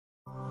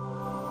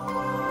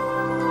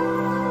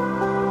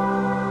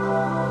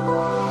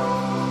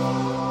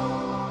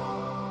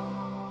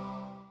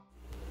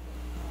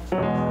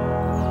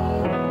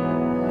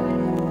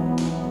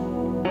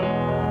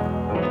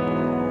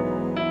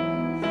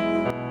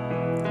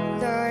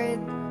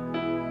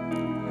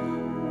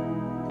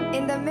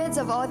the midst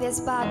of all this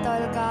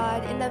battle,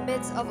 God, in the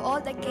midst of all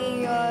the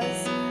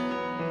chaos,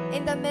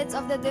 in the midst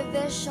of the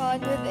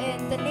division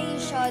within the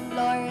nation,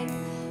 Lord,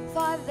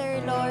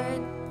 Father,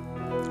 Lord,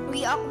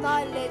 we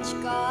acknowledge,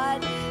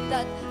 God,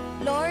 that,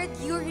 Lord,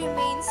 you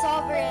remain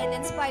sovereign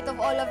in spite of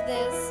all of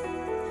this.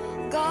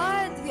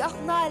 God, we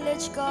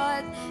acknowledge,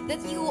 God,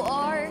 that you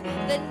are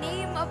the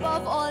name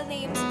above all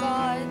names,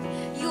 God.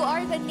 You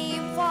are the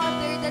name,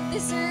 Father, that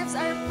deserves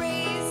our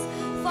praise.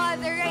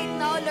 Father, right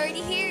now, Lord,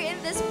 here in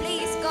this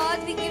place,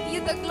 God, we give you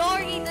the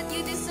glory that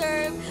you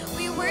deserve.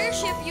 We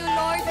worship you,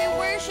 Lord. We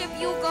worship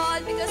you,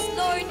 God, because,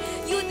 Lord,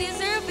 you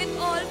deserve it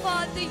all,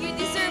 Father. You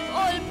deserve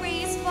all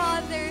praise,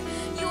 Father.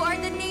 You are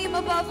the name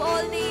above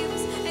all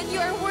names, and you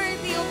are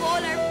worthy of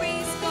all our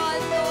praise, God,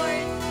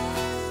 Lord.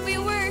 We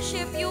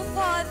worship you,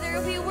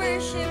 Father. We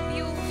worship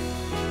you.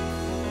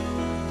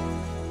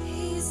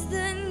 He's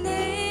the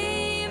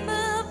name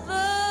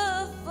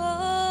above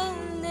all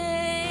names.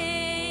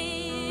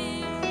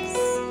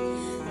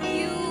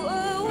 You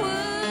are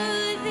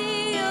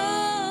worthy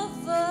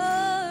of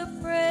our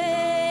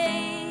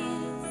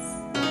praise,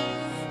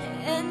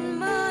 and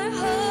my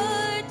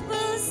heart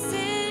will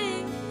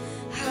sing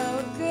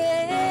how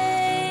great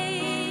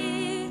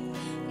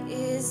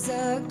is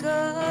our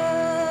God.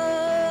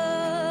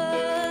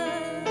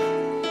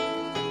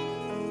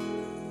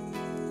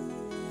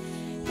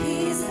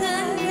 He's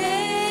the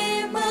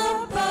name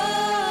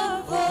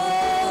above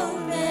all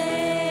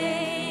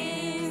names.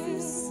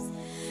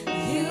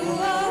 You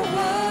are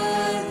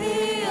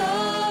worthy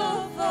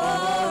of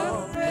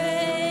our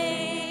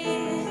praise,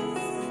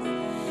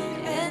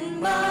 and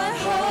my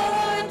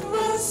heart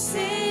will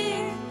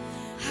sing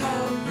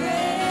how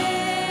great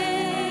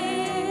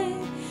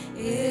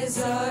is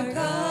our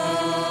God.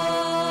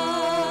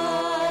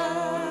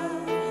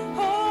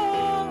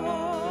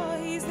 Oh,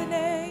 he's the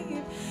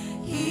name.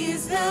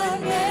 He's the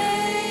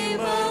name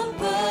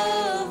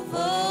above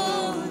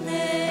all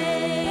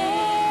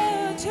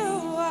names. You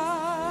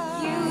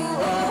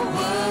are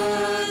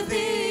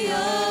worthy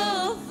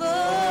of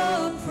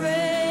our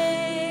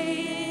praise,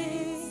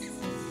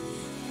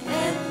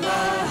 and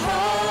my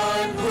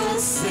heart will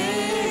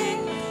sing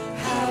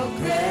how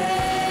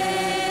great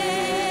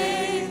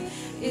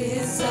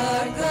is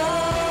our God.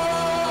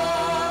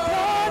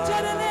 Lord,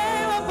 you're the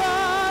name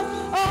above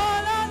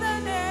all other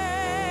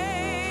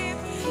names.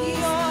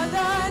 You're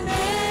the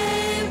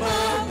name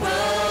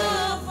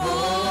above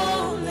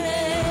all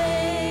names.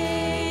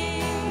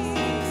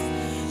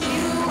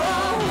 You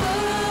are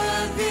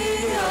worthy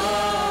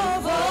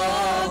of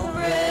all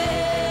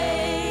praise,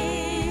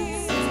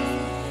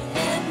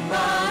 and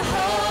my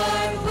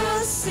heart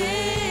will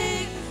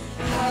sing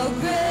how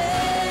great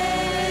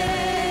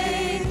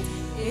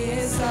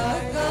is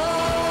our God.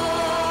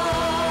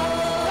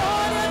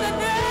 Lord, you're the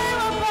name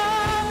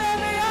above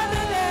every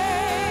other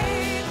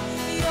name.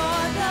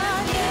 You're the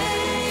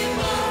name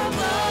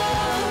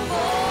above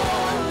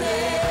all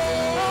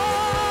names.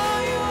 Oh,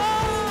 you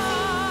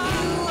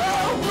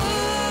are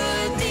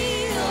worthy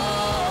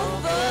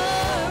of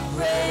our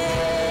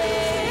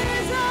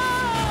praise,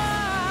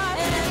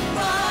 and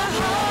my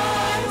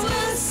heart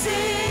will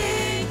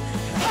sing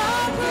how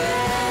great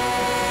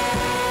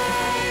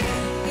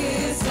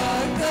is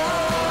our God.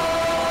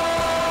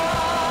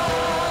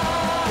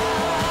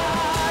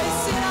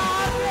 Sing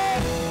how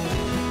great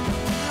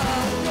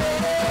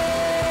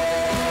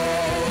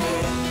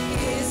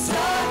is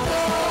our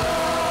God.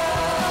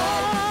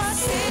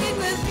 Sing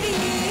with me,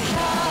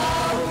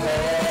 how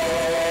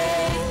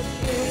great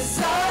is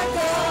our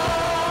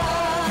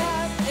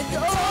God, and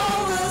all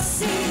will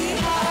see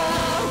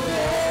how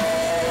great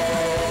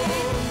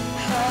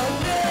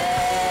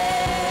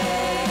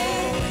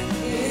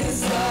is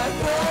our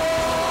God.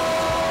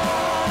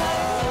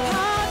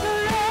 How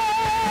great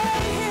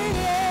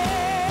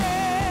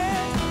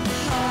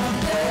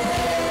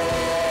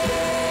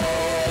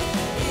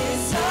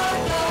is our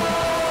God.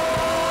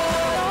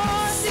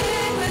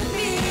 Sing with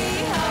me,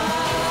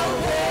 how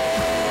great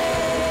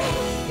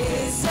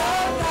is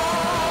our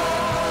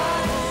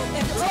God,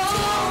 and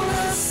all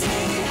will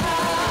see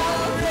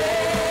how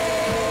great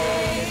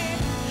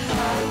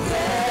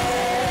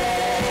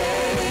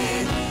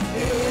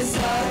is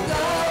our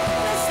God.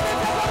 Let's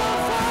lift up our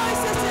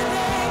voices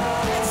today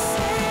and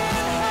sing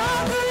how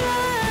great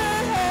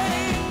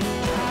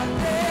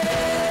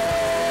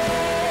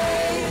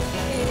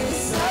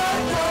is our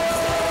God.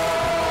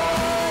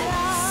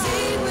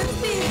 Sing with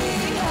me,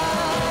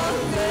 how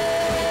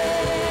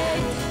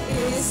great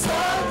is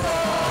our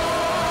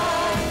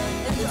God,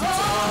 and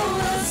all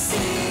will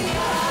see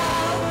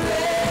how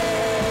great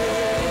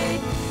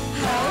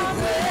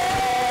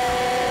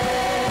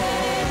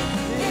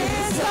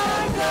is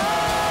our God.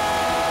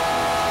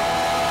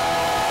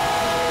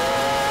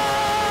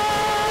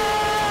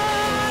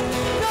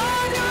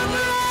 Lord, you're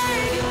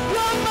great,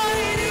 you're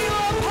mighty,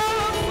 you're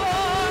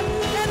powerful,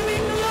 and we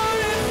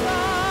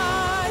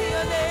glorify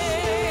your name.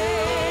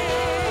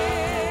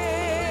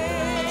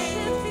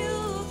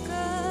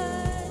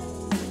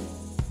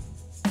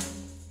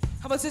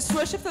 How about just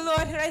worship the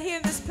Lord right here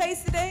in this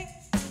place today?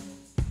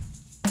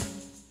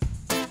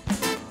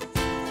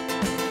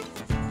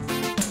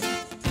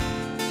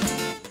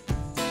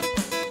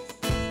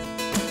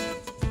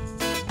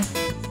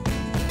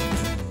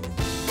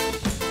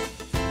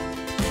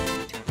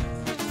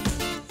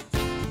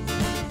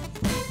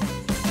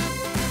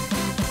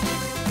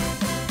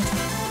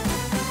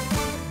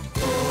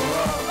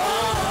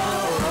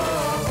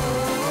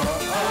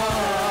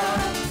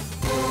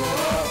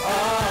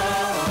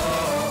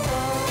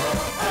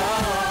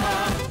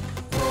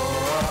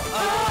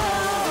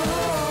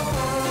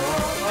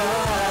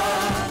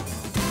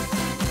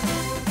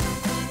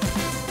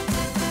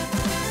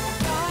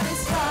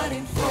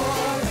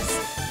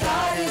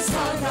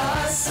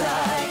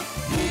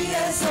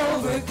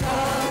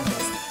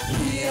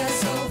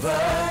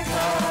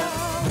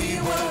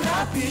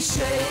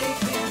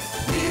 shaken,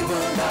 we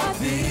will not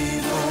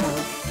be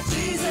moved.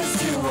 Jesus,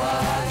 you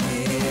are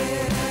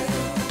here.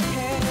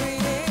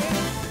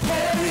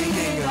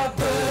 Carrying our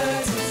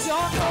burdens,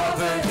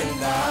 covered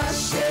in our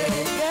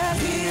shame.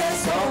 He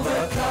has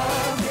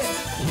overcome,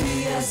 He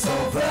has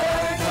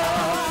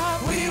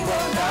overcome. We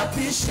will not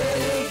be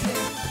shaken,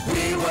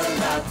 we will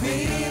not be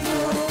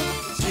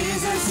moved.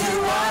 Jesus, you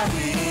are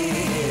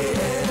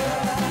here.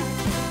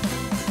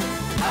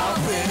 I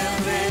will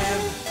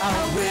live, I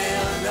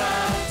will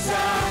not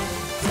die.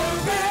 The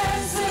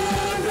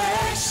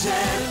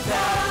resurrection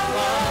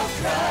power of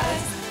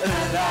Christ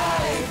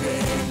alive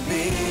in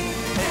me,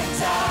 and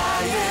I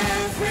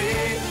am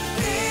free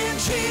in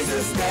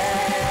Jesus'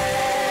 name.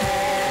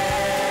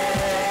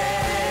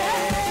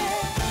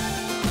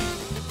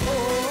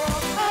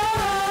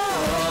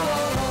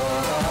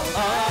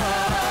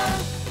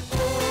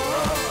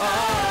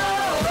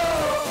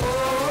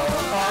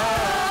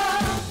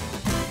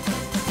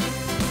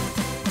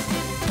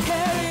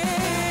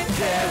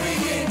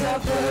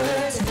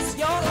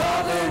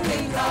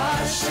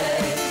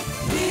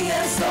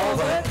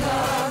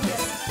 Overcome,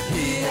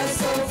 He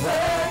has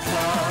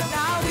overcome.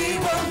 Now we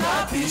will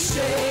not be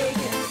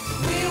shaken,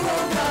 we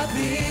will not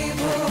be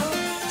moved.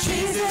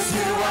 Jesus,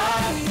 you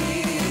are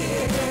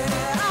here.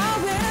 I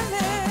will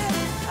live,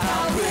 I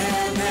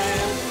will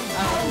live,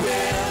 I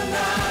will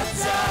not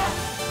die.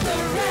 The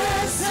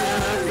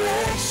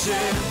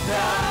resurrection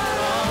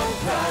power of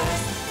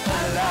Christ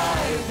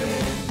alive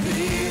in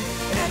me,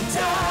 and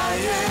I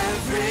am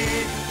free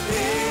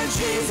in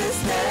Jesus'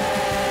 name.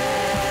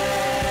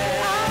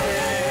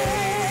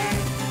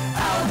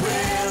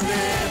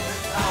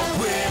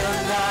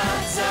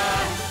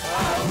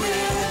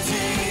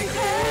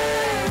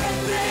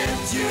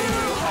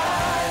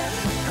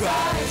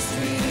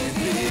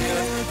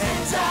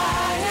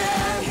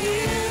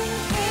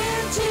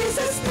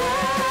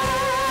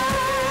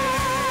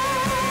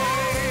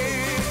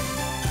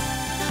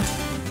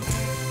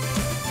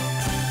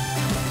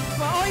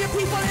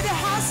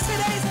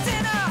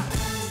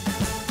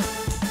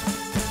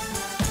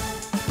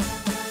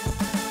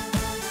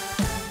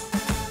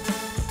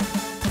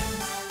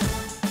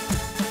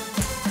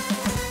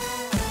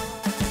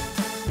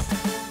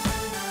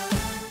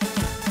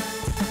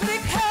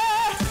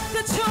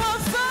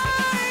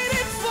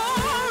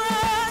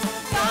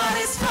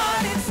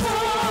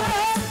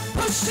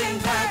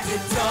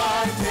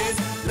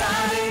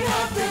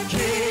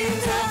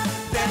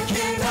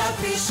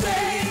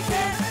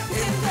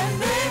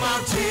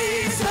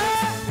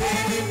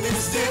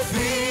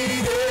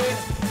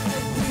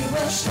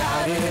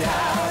 Shout it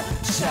out,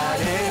 shout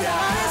it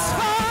out.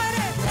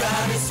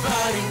 God is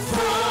fighting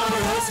for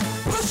us,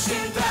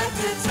 pushing back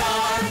the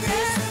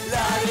darkness,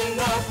 lighting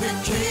up the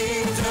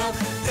kingdom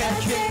that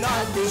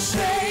cannot be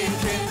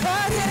shaken.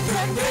 In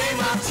the name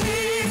of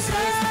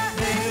Jesus,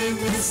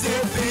 enemy is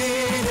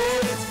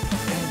defeated,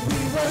 and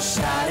we will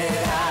shout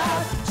it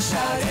out,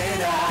 shout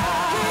it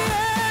out.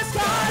 Yes,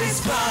 God is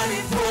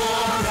fighting for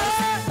us,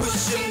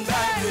 pushing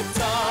back the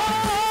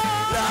darkness,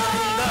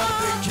 lighting up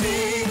the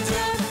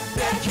kingdom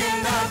that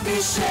cannot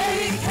be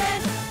shaken.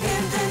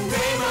 In the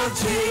name of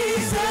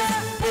Jesus,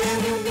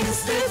 enemy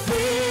is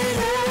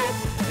defeated,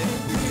 and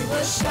we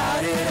will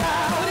shout it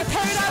out. We're gonna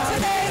carry it out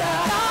today.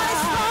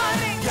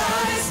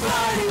 God is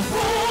fighting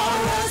for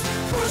us,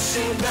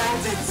 pushing back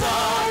the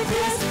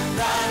darkness,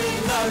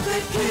 lighting up the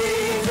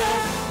kingdom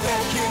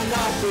that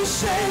cannot be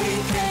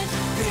shaken.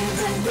 In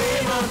the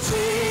name of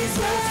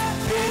Jesus,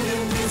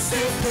 enemy is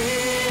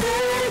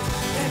defeated,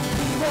 and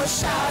we will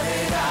shout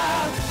it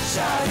out,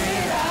 shout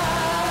it out.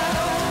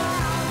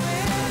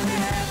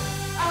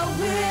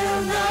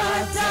 Will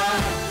not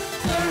die.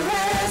 The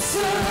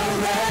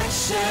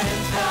resurrection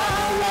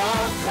power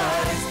of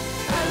Christ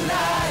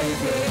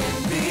alive in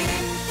me,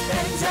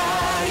 and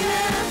I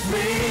am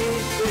free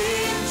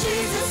in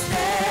Jesus'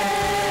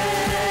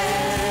 name.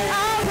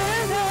 I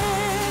will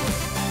live,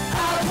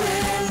 I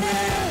will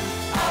live,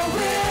 I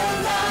will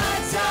not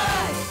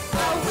die.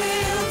 I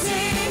will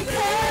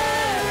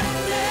declare and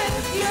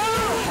lift you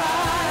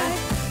high.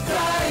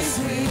 Christ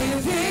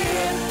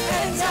revealed,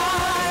 and I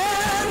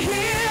am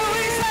here.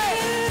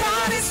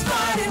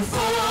 Fighting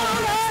for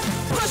us,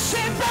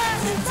 pushing back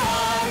the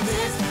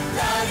darkness,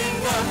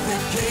 lighting up the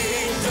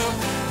kingdom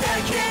that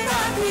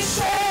cannot be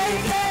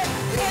shaken.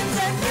 In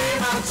the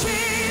name of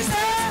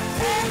Jesus,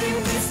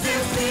 enemies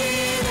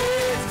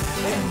defeated,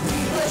 and we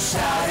will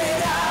shout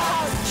it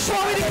out. Show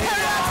me the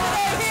carry out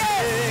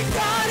today.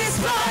 God is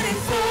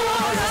fighting for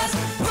us,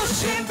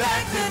 pushing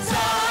back the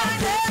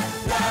darkness,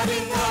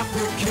 lighting up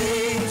the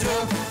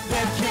kingdom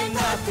that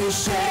cannot be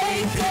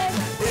shaken.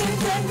 In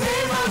the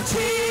name of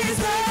Jesus,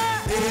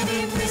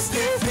 enemies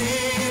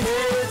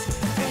defeated,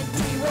 and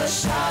we will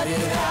shout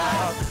it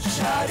out,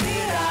 shout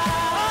it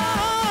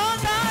out.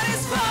 God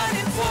is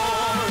fighting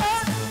for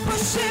us,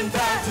 pushing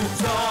back the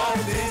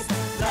darkness,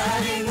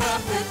 lighting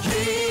up the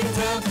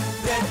kingdom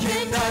that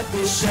cannot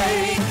be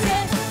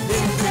shaken.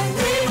 In the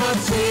name of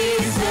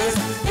Jesus,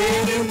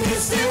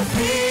 enemies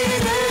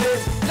defeated.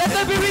 Let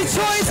there be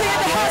rejoicing in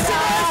the house of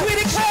God as we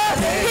declare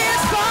He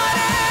is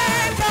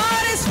fighting,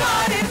 God is fighting.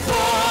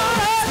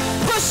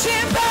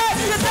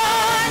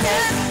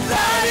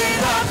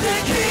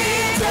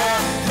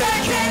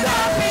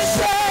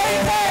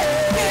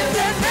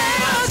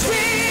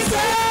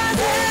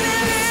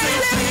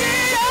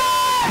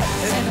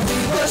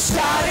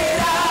 shout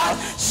it out,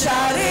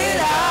 shout it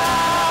out.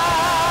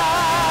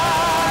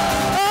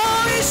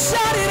 Oh, we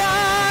shout it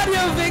out,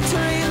 your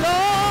victory,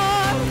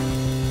 Lord.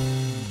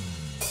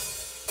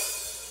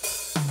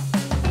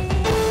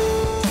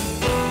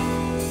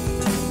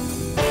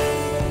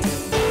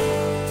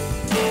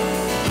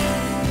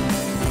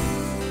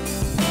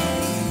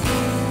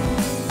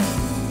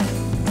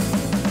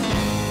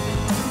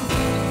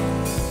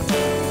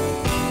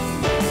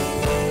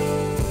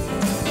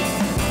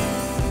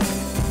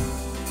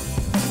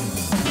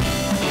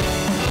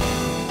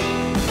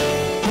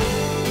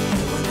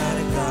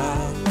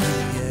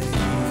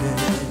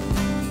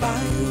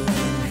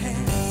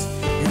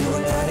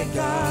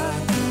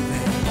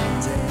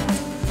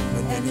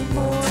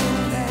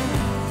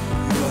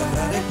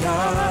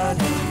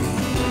 God,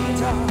 and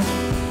we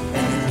are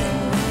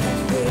anything we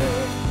can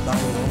build by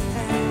your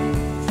hand.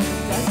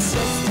 That's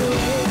just the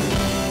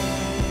way.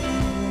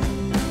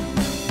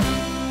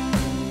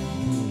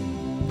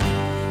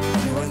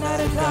 You are not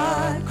a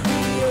God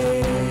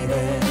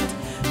created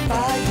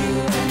by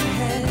human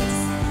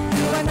hands.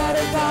 You are not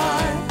a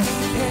God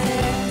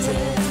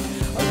dependent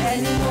on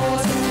any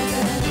mortal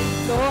man.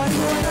 Lord,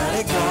 you are not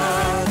a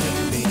God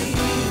in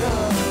need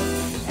of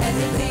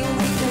anything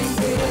we can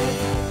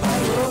build by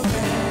your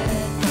hand.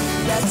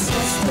 That's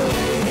just the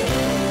way it is.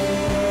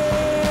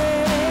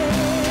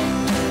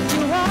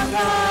 You are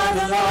God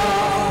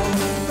alone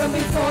from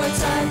before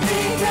time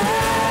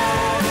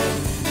began.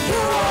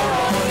 You are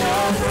on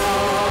your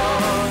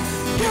throne.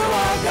 You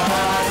are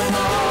God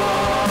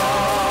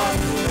alone.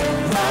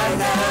 And right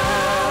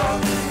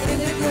now, in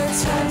the good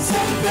times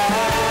and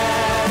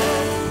bad,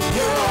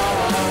 you are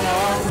on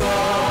your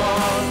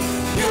throne.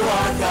 You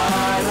are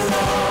God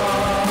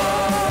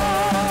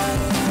alone.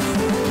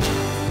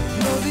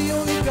 You're the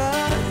only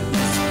God.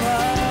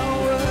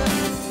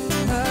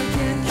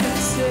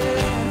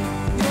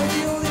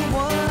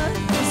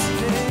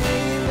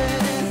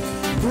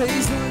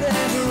 Praise will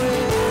never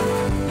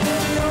end.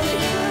 You're the only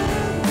one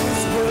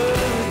who's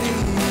worthy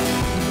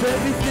of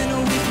everything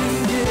we can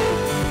give.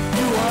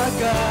 You are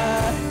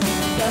God.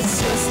 That's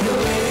just the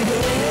way it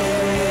is.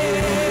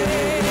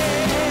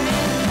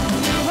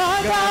 You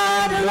are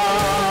God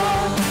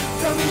alone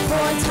from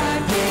before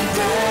time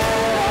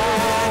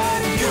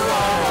began. You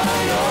are on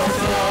your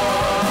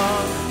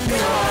throne.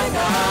 You are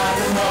God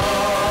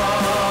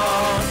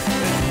alone.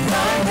 And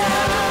right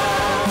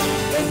now,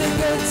 in the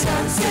good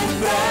times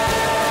and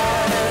bad.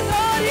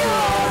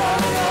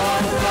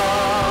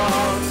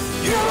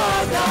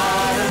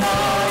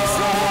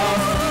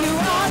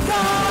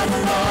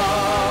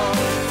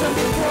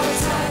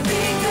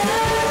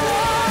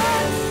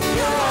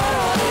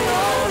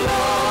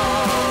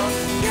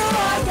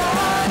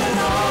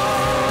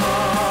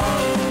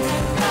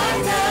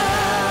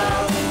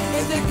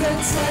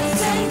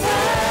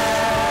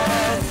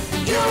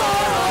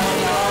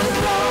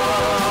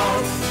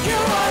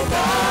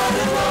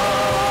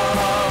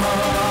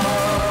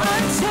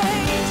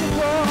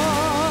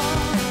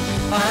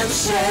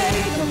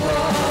 Unshakable,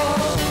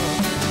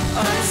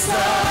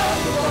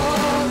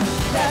 unstoppable,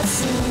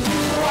 that's who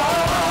you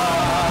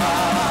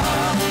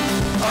are.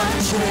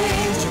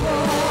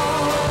 Unchangeable,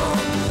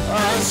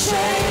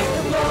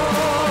 unshakable,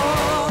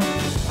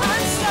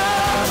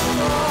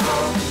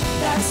 unstoppable,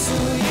 that's who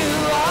you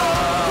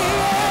are. He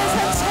is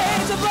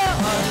unchangeable,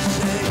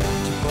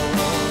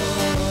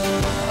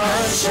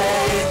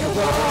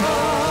 unshakable,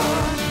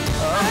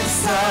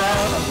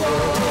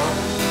 unstoppable,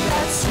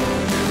 that's who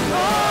you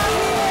are.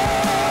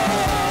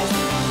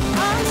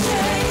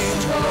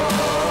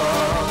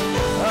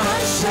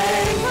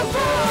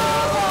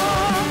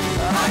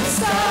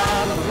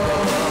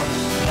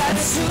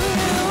 That's who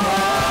you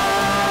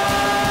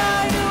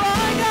are. You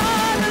are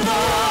God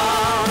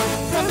alone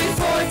from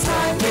before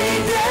time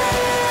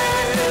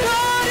began.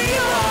 Lord,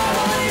 you are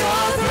on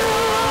your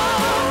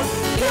throne.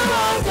 You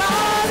are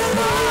God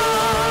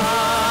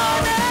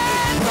alone.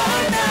 And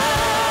right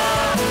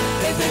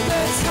now, in the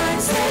good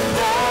times and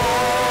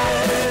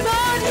bad,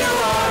 Lord, you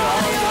are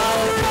on your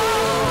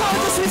throne.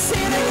 Oh, just we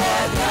sing it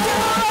again. You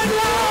are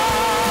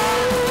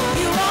God.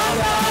 You are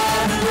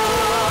God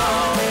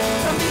alone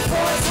from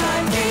before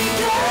time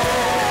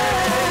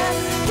began.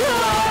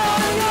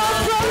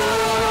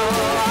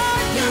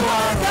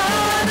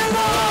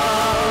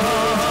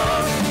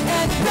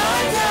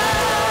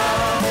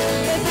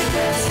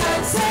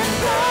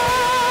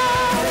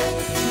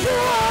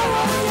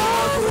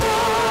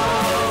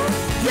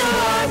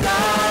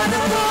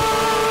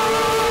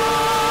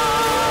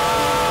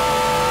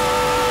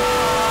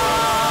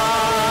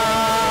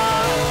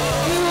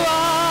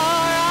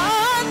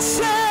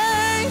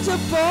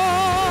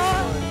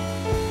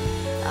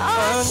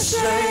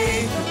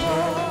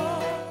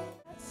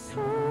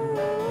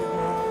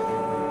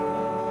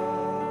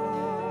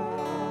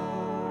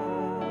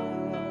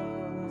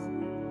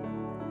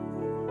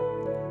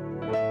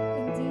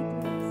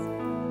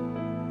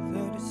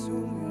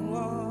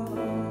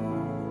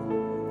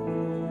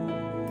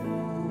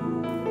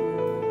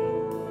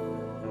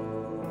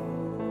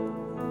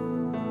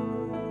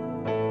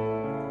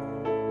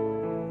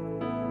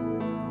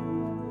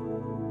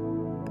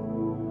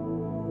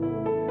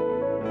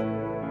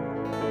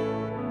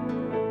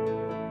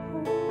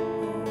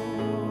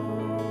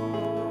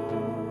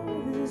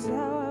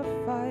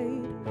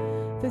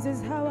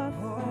 is how I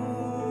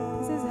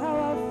fight. This is how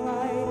I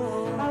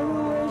fight. I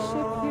will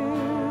worship you.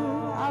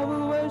 I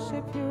will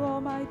worship you all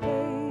my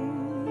days.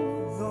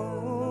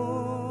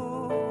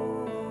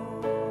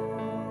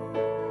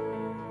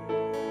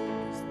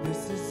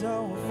 This is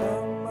how I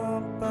fight my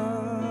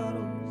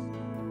battles.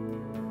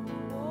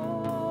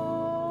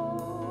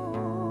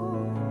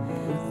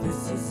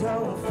 This is how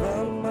I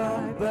fight my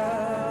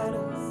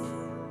battles.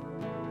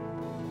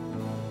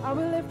 I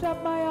will lift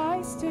up my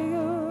eyes to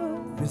you.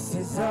 This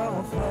is how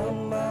I fight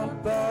my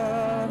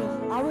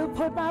battles. I will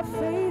put my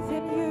faith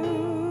in you.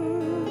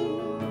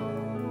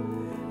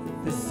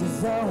 This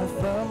is how I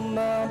fight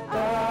my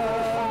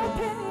battles.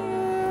 In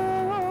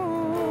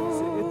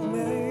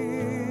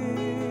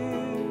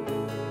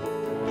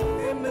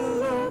It may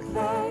look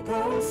like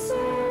I'm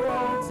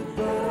surrounded,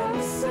 but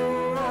I'm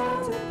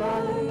surrounded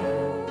by you.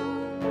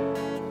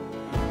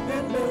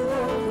 It may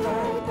look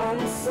like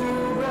I'm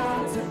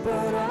surrounded,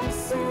 but I'm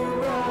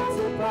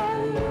surrounded by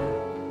you.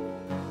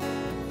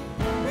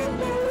 It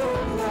may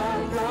look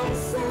like I'm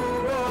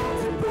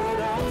surrounded, but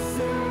I'm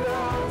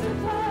surrounded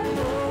by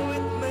you.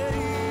 It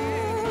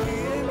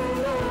may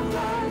look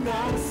like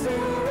I'm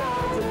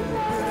surrounded,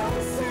 but I'm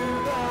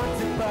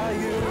surrounded by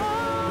you.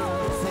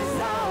 This is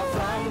how I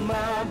fight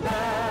my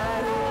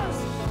battles.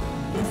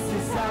 This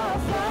is how I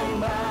fight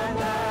my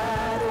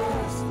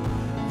battles.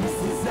 This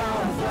is how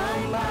I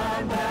fight my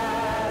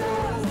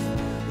battles.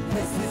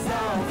 This is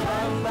how I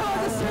fight my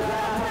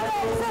battles.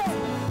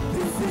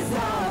 This is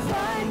how I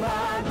fight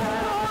my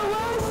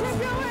battles. This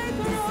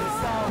is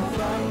how I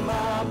fight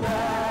my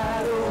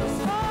battles.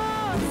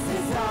 This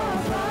is how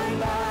I fight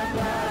my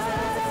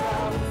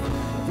battles.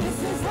 This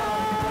is how.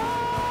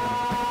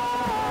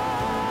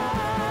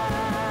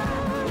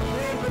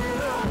 It may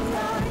look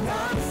like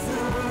I'm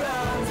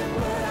surrounded,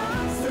 but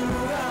I'm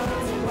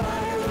surrounded by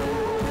you.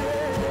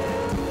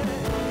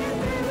 It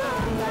may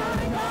look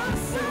like I'm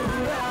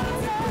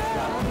surrounded, but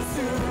I'm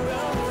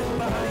surrounded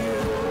by you.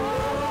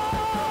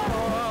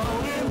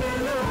 It may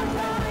look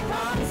like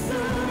I'm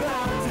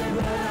surrounded,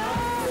 but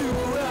I'm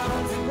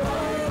surrounded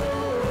by you.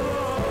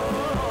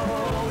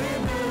 It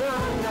may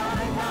look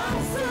like I'm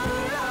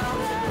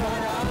surrounded,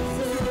 but I'm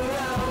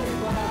surrounded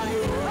by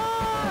you.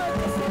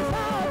 This is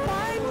how I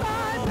fight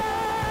my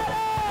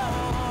battle.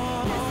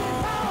 This is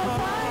how I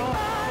fight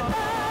my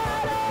battle.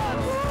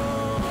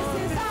 This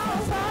is how I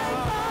fight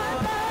my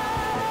battle.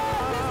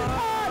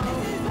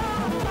 This is how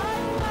I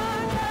fight my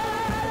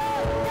battle.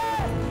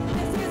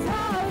 This is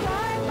how I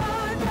fight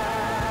my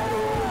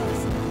battles.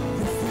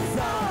 This is how I fight my battles. This is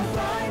how I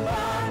fight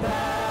my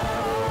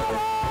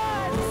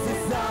battles. This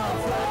is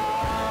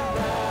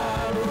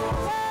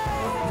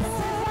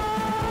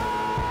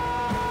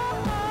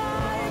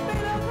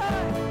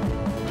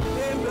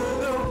it may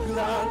look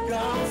like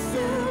I'm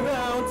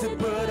surrounded,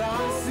 but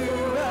I'm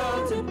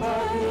surrounded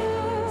by you.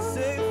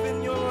 Safe in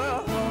your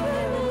arms.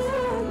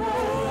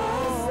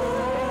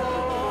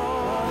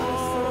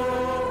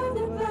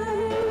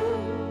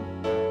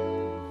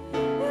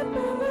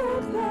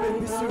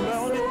 Maybe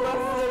surrounded by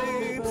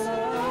flames, but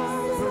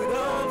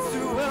I'm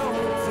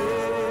surrounded.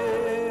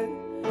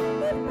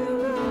 It may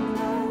look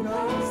like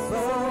I'm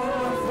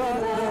surrounded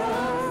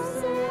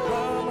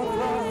by my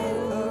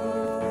Father.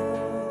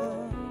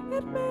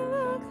 It may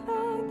look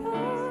like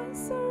I'm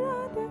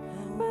surrounded,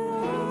 but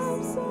I'm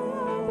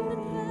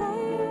surrounded by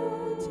you,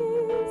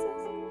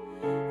 Jesus.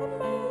 It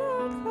may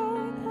look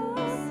like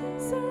I'm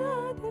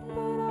surrounded,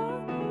 but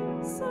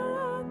I'm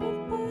surrounded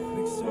by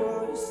Fix you. your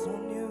eyes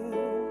on you.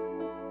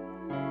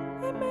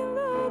 It may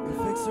look Fix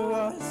like your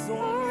eyes on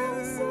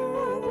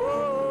I'm you.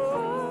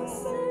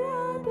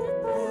 surrounded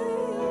by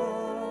you,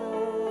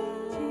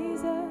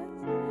 Jesus.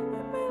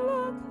 It may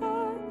look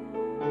like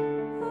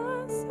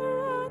I'm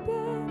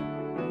surrounded.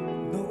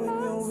 Knowing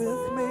you're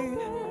with me.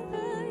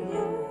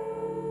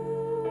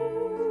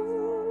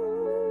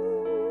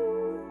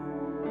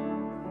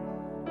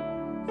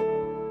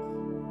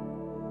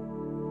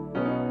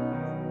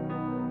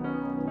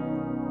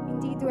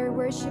 Indeed, we're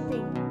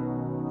worshiping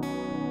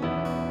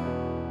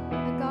a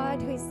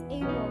God who is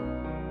able,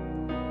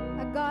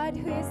 a God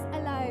who is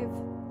alive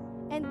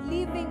and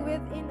living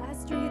within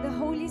us through the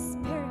Holy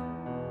Spirit.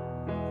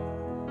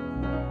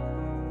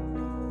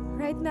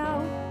 Right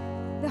now,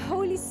 the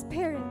Holy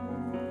Spirit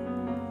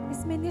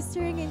is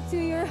ministering into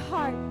your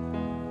heart,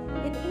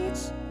 in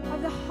each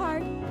of the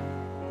heart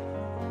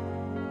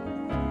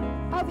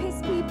of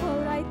His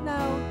people right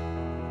now.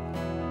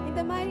 In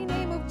the mighty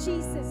name of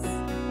Jesus.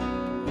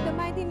 In the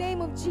mighty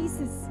name of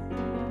Jesus,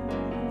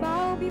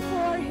 bow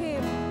before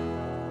Him,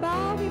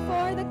 bow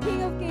before the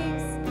King of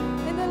Kings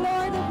and the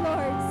Lord of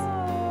Lords,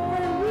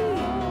 for we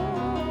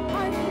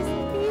are His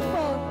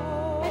people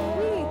and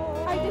we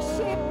are the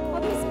sheep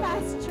of His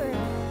pasture.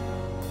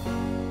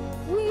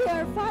 We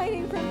are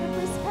fighting from the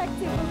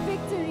perspective of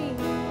victory,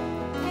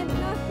 and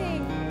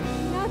nothing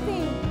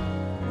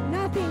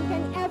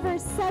can ever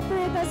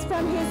separate us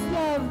from His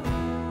love.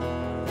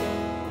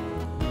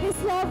 His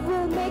love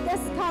will make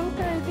us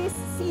conquer this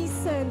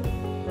season.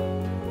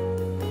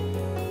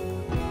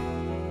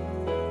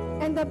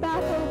 And the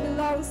battle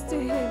belongs to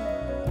Him.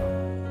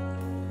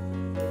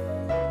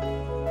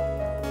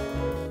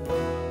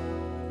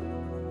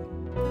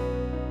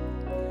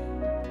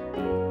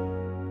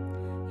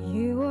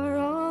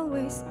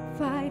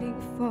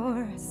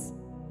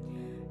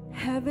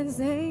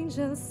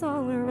 angels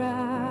all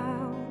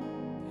around.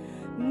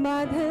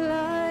 My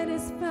delight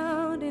is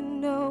found in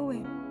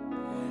knowing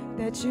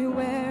that you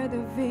wear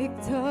the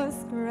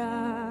victor's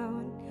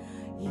crown.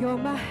 You're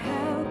my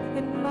help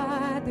and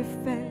my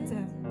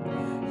defender.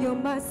 You're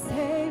my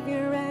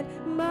savior and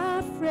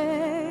my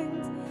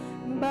friend.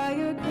 By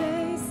your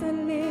grace I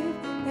live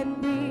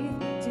and breathe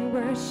to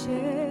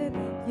worship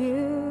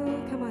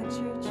you. Come on,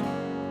 church.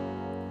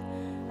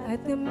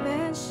 At the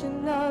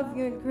mention of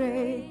your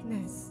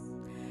greatness,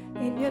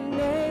 in your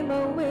name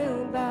I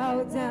will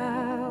bow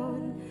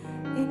down.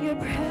 In your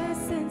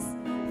presence,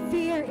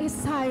 fear is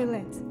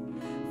silent,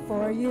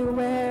 for you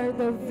wear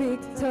the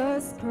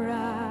victor's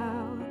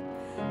crown.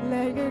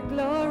 Let your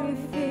glory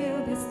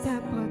fill this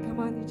temple. Come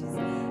on, you just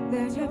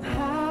let your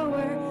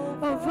power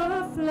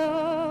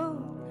overflow.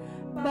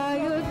 By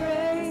your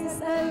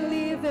grace I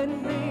live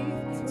and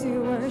breathe to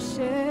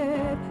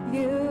worship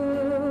you.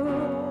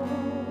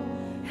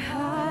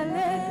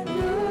 Hallelujah.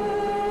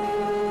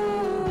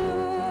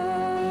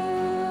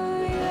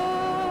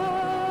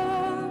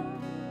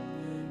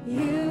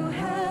 You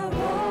have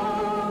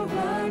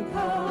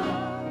overcome.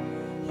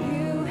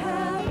 You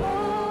have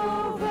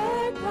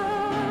overcome.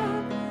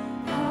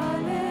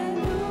 Hallelujah.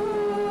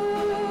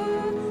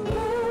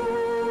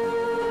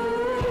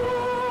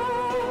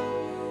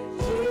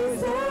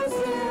 Jesus,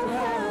 you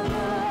have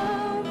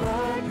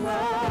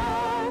overcome.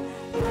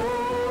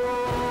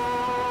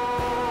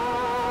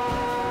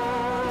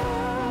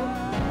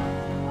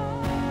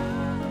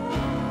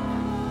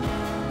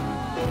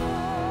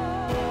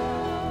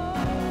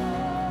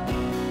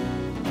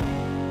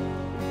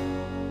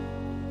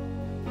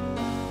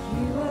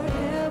 You are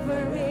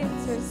ever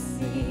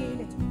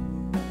interceding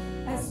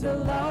as the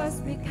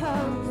lost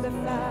become the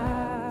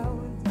found.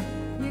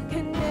 You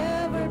can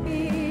never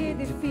be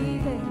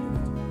defeated,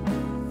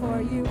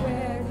 for you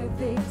wear the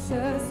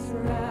victor's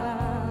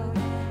crown.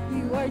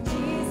 You are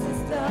Jesus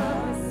the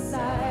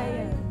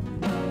Messiah.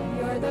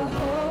 You're the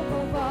hope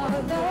of all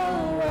the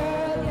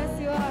world. Yes,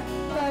 you are.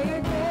 By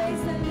your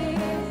grace I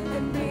live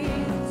and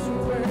breathe to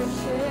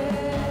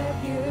worship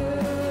you.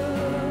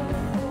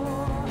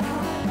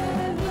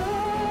 Hallelujah.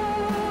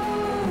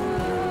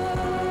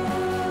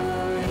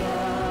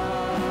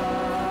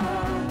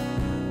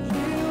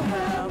 You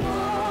have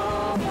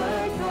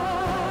overcome.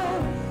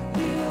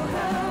 You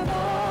have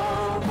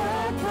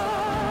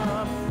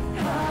overcome.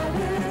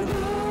 Hallelujah.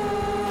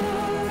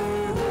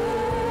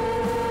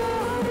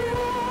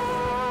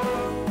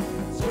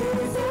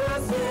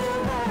 Jesus, you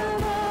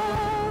have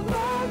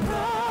overcome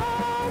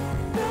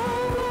the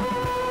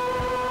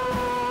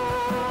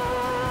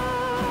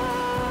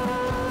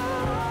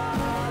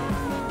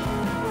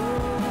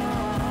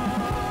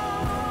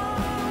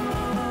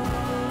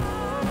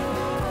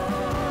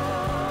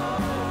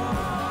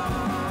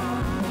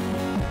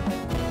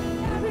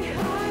Every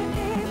heart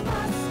it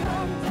must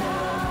come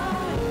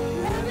down.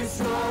 Every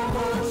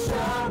stronghold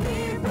shall be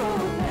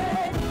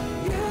broken.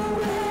 You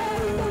wear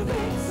the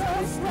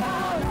victor's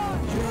crown.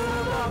 You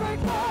will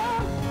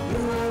overcome. You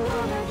will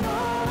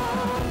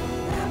overcome.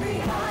 Every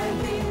high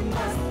thing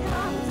must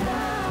come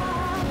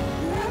down.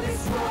 Every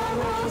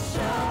stronghold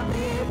shall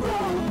be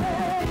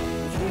broken.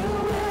 You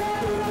wear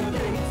the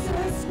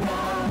victor's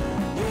crown.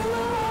 You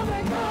will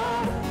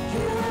overcome.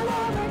 You will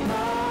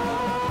overcome.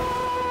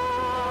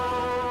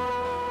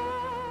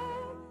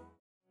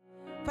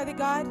 Father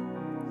God,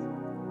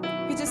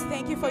 we just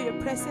thank you for your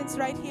presence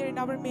right here in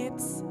our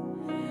midst.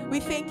 We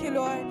thank you,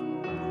 Lord,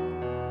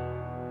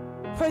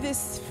 for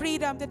this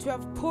freedom that you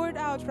have poured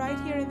out right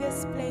here in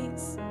this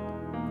place.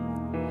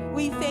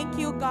 We thank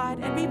you, God,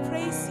 and we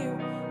praise you,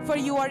 for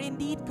you are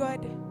indeed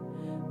good,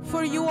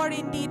 for you are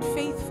indeed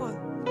faithful,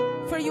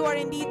 for you are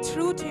indeed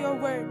true to your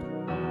word.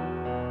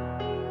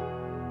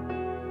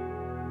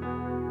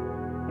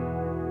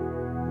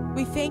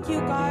 We thank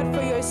you, God,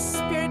 for your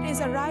spirit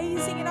is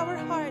arising in our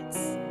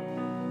hearts,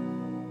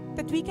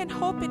 that we can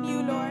hope in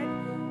you, Lord,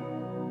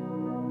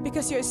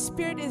 because your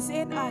spirit is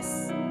in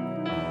us.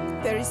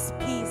 There is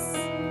peace.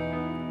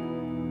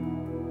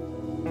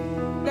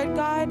 Lord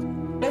God,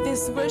 let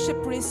this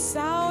worship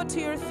resound to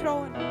your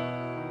throne.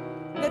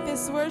 Let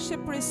this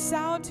worship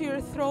resound to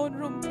your throne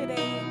room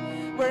today.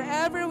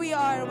 Wherever we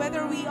are,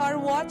 whether we are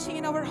watching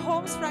in our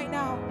homes right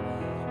now,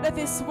 let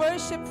this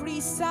worship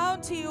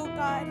resound to you,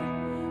 God.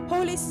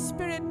 Holy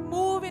Spirit,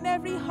 move in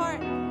every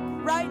heart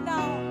right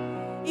now.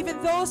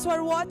 Even those who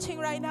are watching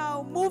right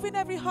now, move in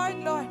every heart,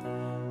 Lord.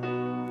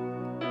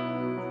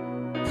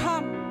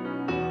 Come,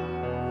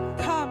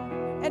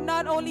 and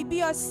not only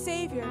be our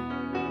Savior,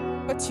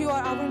 but you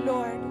are our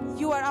Lord.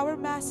 You are our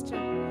Master.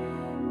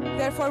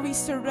 Therefore, we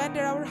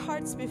surrender our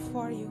hearts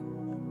before you.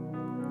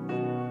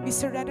 We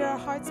surrender our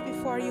hearts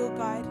before you,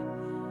 God.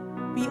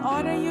 We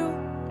honor you.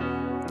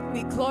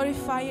 We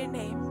glorify your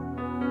name.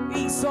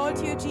 We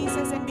exalt you,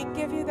 Jesus, and we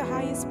give you the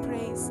highest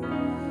praise.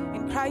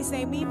 In Christ's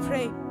name we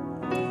pray.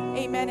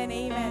 Amen and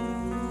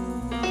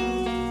amen.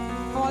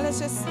 Come on, let's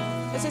just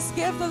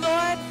give the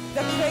Lord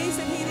the praise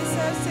that he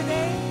deserves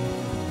today.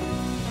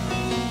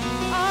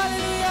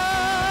 Hallelujah.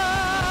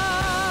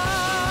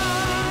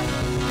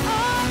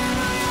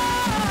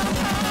 Hallelujah.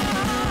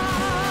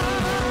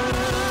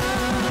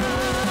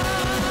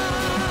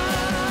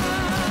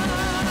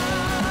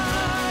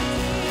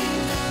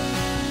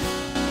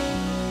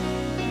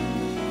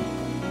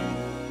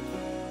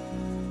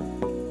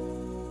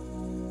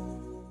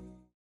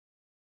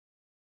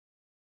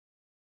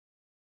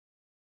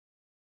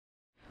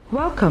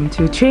 Welcome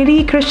to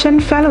Trinity Christian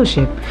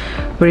Fellowship.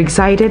 We're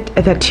excited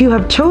that you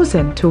have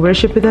chosen to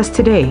worship with us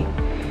today.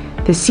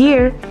 This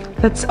year,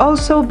 let's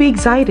also be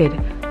excited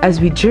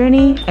as we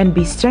journey and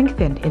be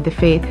strengthened in the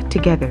faith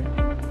together.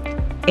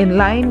 In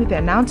line with the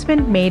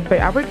announcement made by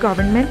our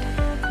government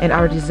and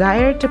our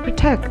desire to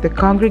protect the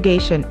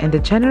congregation and the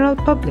general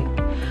public,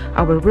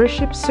 our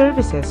worship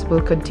services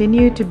will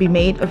continue to be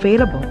made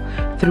available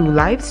through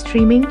live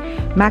streaming,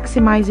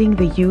 maximizing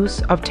the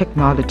use of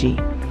technology.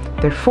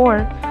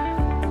 Therefore,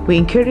 we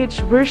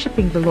encourage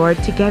worshiping the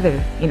Lord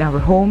together in our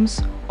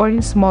homes or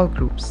in small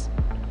groups.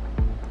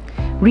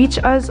 Reach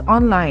us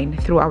online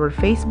through our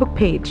Facebook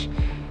page,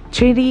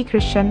 Trinity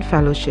Christian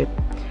Fellowship.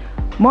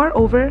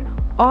 Moreover,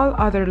 all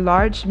other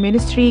large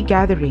ministry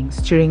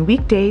gatherings during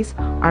weekdays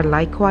are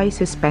likewise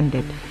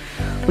suspended.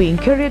 We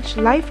encourage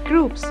life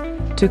groups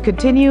to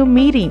continue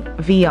meeting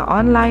via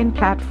online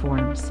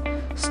platforms.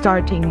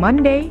 Starting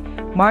Monday,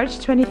 March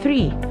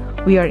 23,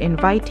 we are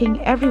inviting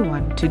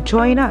everyone to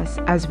join us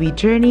as we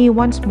journey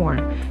once more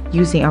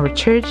using our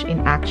Church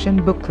in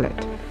Action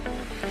booklet.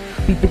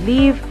 We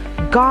believe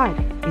God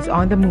is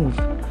on the move.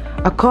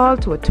 A call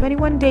to a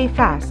 21-day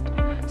fast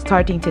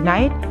starting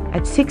tonight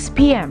at 6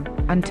 p.m.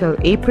 until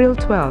April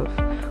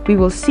 12. We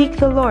will seek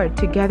the Lord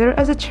together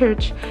as a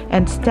church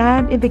and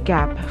stand in the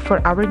gap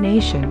for our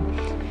nation.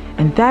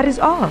 And that is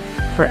all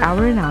for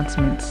our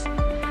announcements.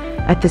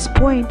 At this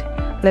point,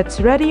 let's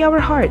ready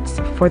our hearts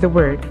for the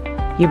Word.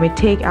 You may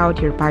take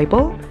out your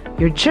Bible,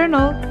 your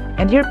journal,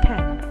 and your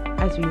pen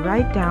as we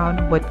write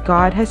down what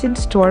God has in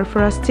store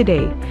for us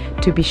today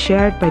to be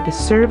shared by the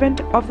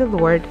servant of the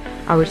Lord,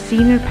 our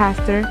senior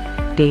pastor,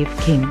 Dave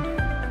King.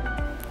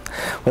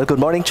 Well, good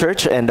morning,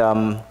 church, and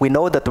we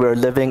know that we're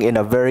living in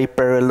a very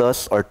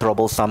perilous or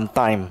troublesome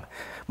time.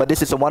 But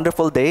this is a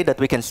wonderful day that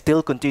we can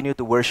still continue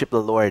to worship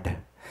the Lord.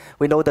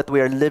 We know that we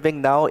are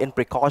living now in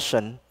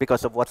precaution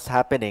because of what's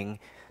happening,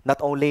 not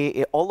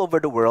only all over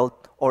the world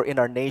or in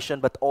our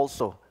nation, but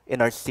also in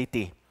our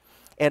city.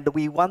 And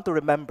we want to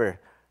remember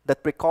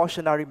that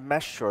precautionary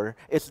measure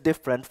is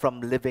different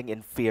from living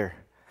in fear.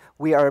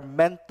 We are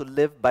meant to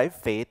live by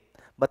faith,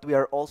 but we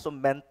are also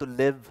meant to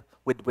live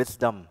with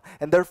wisdom.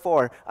 And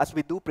therefore, as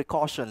we do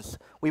precautions,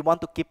 we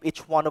want to keep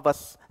each one of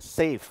us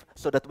safe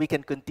so that we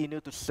can continue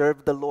to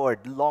serve the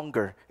Lord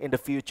longer in the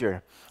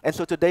future. And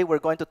so today we're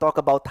going to talk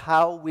about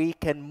how we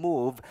can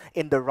move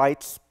in the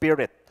right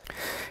spirit.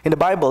 In the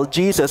Bible,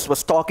 Jesus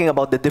was talking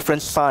about the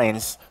different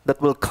signs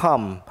that will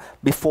come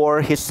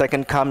before His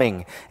second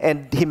coming.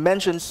 And He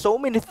mentioned so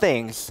many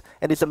things,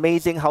 and it's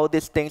amazing how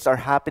these things are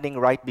happening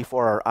right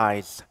before our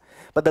eyes.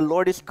 But the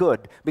Lord is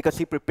good because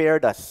He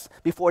prepared us.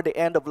 Before the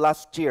end of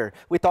last year,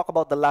 we talk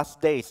about the last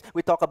days.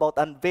 We talk about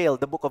Unveil,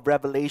 the book of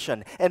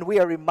Revelation. And we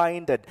are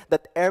reminded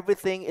that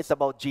everything is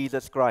about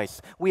Jesus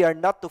Christ. We are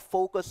not to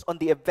focus on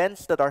the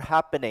events that are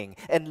happening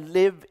and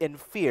live in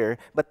fear,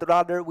 but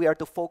rather we are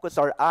to focus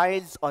our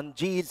eyes on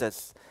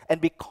Jesus and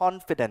be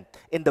confident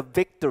in the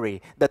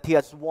victory that He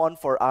has won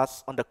for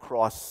us on the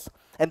cross.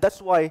 And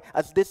that's why,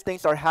 as these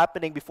things are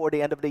happening before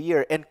the end of the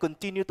year and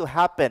continue to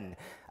happen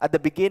at the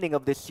beginning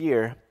of this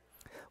year,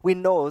 we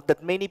know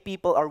that many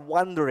people are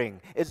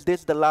wondering, is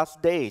this the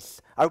last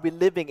days? Are we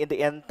living in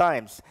the end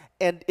times?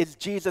 And is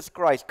Jesus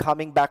Christ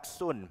coming back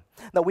soon?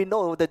 Now we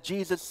know that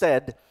Jesus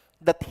said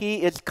that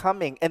He is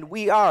coming and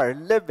we are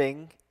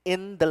living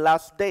in the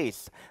last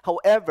days.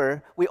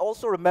 However, we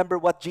also remember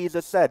what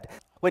Jesus said.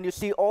 When you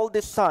see all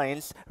these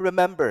signs,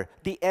 remember,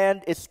 the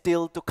end is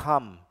still to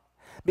come.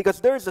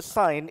 Because there is a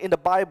sign in the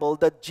Bible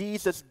that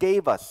Jesus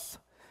gave us.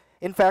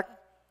 In fact,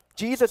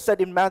 Jesus said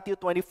in Matthew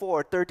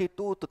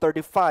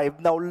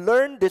 24:32-35, "Now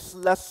learn this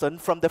lesson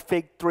from the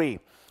fig tree.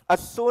 As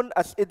soon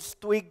as its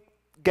twig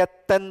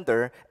get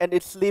tender and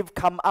its leaf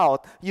come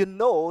out, you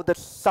know that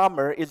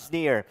summer is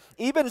near.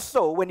 Even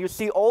so, when you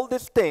see all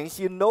these things,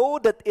 you know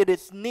that it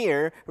is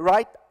near,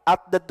 right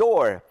at the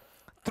door.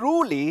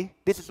 Truly,"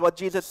 this is what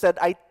Jesus said,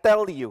 "I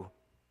tell you,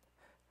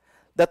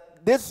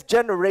 that this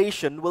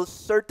generation will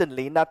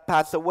certainly not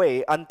pass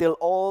away until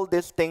all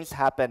these things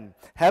happen.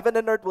 Heaven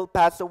and earth will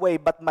pass away,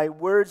 but my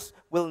words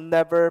will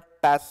never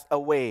pass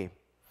away."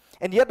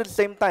 And yet at the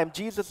same time,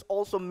 Jesus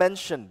also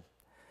mentioned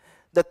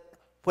that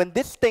when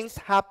these things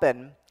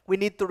happen, we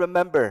need to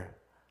remember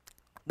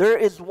there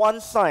is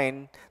one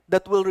sign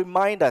that will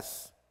remind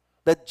us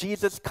that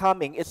Jesus'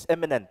 coming is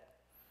imminent.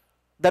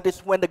 That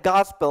is when the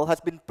gospel has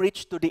been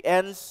preached to the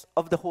ends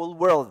of the whole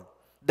world.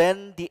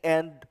 Then the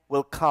end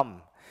will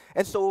come.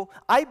 And so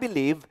I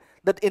believe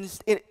that in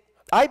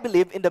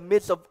the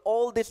midst of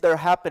all this that are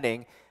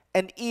happening,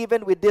 and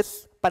even with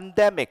this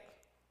pandemic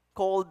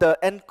called the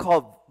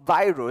nCoV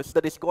virus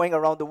that is going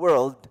around the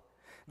world,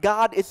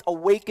 God is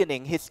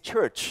awakening His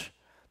church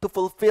to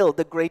fulfill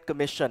the Great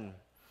Commission.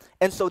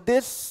 And so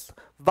this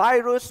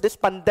virus, this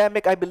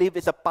pandemic, I believe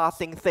is a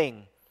passing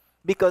thing,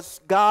 because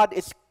God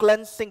is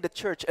cleansing the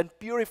church and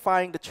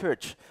purifying the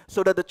church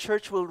so that the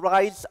church will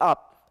rise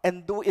up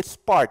and do its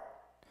part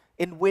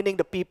in winning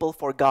the people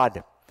for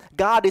God.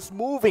 God is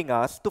moving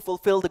us to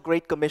fulfill the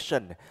Great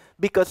Commission,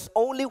 because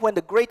only when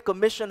the Great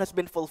Commission has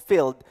been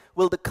fulfilled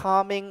will the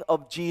coming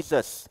of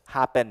Jesus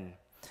happen.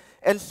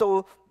 And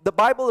so the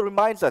Bible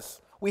reminds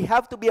us we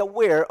have to be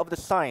aware of the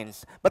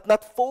signs, but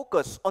not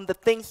focus on the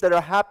things that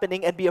are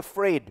happening and be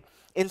afraid.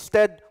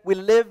 Instead, we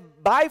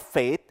live by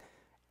faith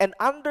and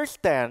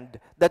understand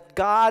that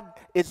God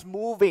is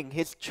moving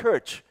His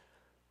church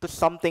to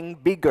something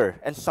bigger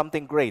and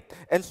something great.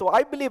 And so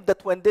I believe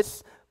that when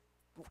this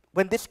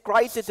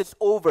crisis is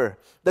over,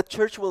 the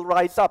church will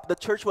rise up, the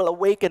church will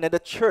awaken, and the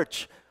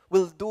church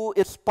will do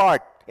its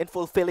part in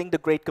fulfilling the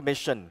Great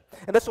Commission.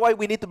 And that's why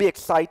we need to be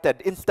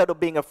excited instead of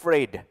being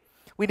afraid.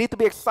 We need to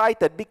be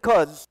excited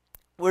because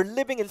we're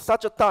living in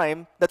such a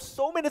time that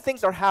so many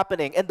things are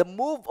happening, and the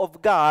move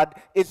of God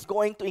is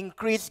going to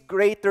increase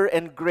greater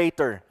and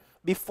greater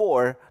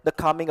before the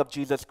coming of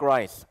Jesus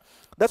Christ.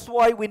 That's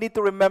why we need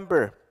to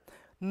remember,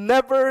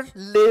 never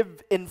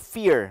live in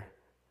fear,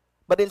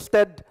 but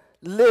instead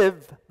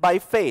live by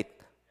faith,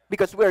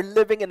 because we're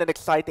living in an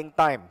exciting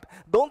time.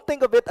 Don't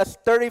think of it as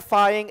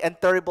terrifying and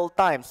terrible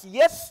times.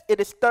 Yes, it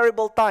is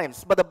terrible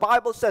times, but the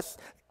Bible says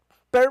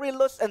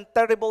perilous and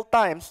terrible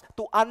times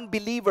to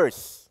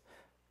unbelievers.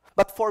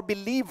 But for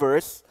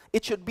believers,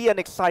 it should be an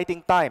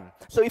exciting time.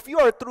 So if you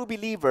are a true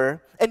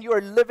believer and you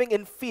are living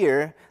in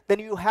fear, then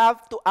you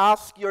have to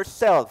ask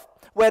yourself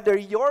whether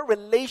your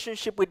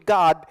relationship with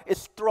God is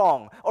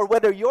strong or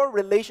whether your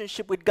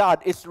relationship with God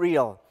is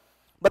real.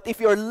 But if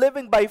you're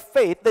living by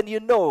faith, then you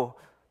know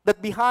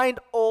that behind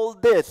all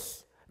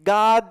this,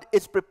 God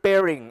is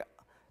preparing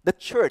the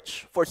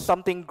church for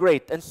something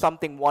great and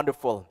something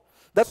wonderful.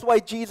 That's why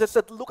Jesus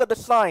said, look at the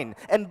sign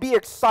and be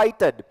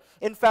excited.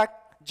 In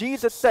fact,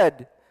 Jesus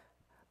said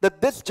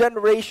that this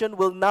generation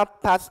will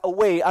not pass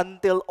away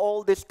until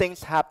all these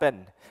things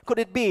happen. Could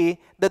it be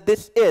that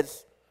this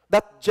is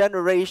that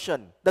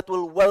generation that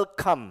will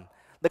welcome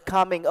the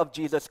coming of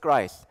Jesus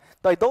Christ?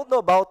 Now, I don't know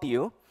about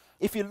you.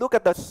 If you look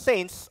at the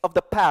saints of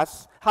the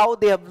past, how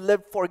they have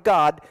lived for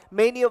God,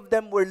 many of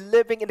them were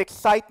living in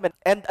excitement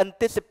and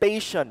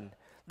anticipation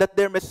that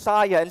their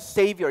Messiah and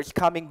Savior is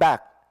coming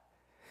back.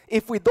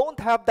 If we don't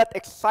have that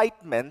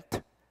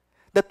excitement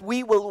that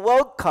we will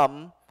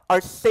welcome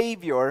our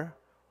Savior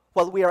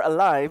while we are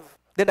alive,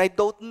 then I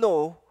don't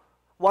know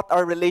what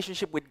our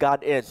relationship with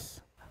God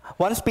is.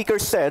 One speaker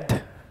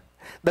said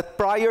that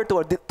prior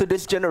to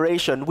this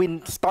generation,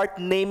 we start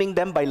naming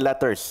them by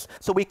letters.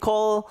 So we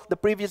call the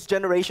previous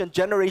generation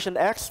Generation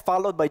X,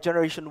 followed by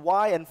Generation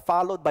Y, and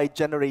followed by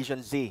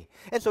Generation Z.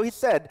 And so he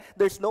said,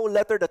 there's no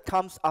letter that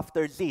comes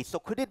after Z. So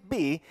could it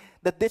be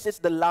that this is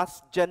the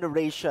last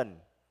generation?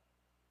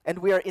 And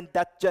we are in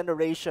that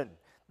generation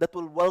that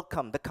will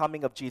welcome the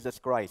coming of Jesus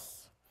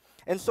Christ.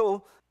 And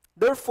so,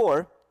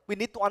 therefore, we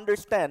need to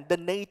understand the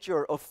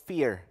nature of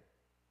fear.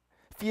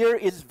 Fear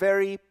is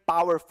very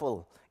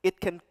powerful. It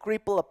can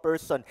cripple a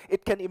person.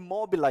 It can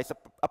immobilize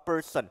a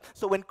person.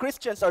 So when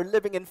Christians are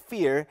living in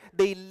fear,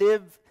 they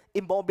live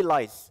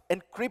immobilized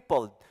and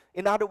crippled.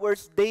 In other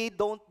words, they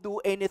don't do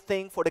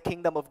anything for the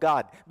kingdom of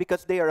God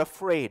because they are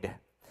afraid.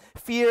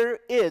 Fear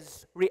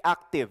is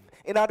reactive.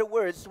 In other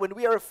words, when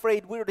we are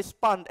afraid, we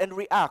respond and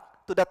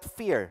react to that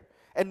fear.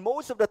 And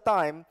most of the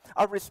time,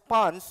 our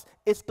response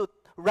is to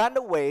run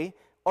away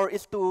or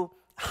is to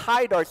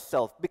hide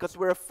ourselves because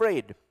we're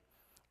afraid.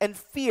 And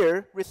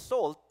fear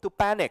results to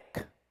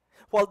panic.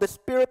 While the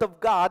Spirit of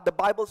God, the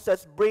Bible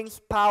says,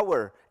 brings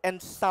power and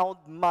sound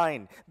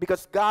mind,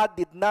 because God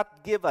did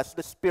not give us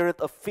the spirit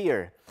of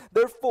fear.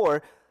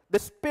 Therefore, the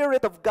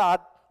Spirit of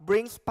God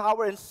brings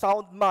power and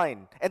sound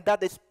mind, and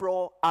that is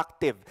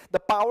proactive.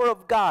 The power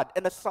of God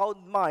and a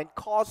sound mind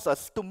cause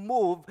us to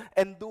move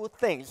and do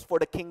things for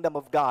the kingdom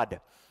of God.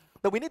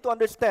 Now, we need to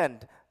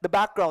understand the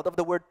background of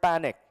the word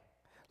panic.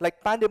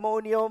 Like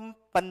pandemonium,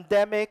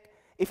 pandemic,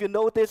 if you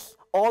notice,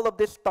 all of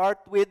this start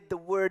with the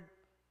word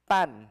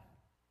Pan.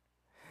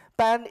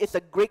 Pan is a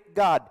Greek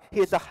god.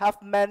 He is a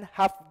half-man,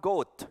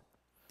 half-goat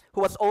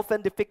who was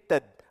often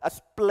depicted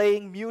as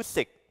playing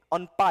music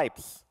on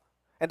pipes.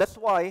 And that's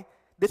why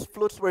these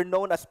flutes were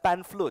known as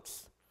pan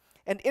flutes.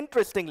 And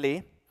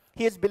interestingly,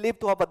 he is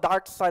believed to have a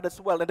dark side as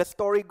well. And the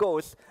story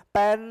goes,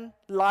 Pan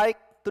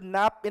liked to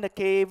nap in a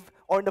cave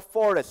or in the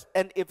forest.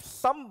 And if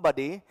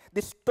somebody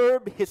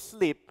disturbed his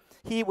sleep,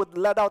 he would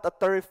let out a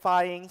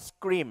terrifying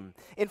scream.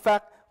 In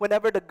fact,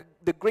 whenever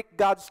the Greek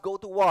gods go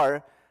to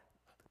war,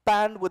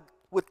 Pan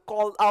would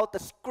call out a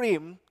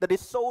scream that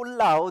is so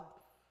loud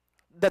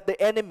that the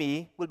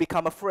enemy will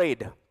become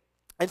afraid.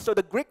 And so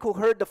the Greek who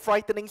heard the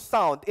frightening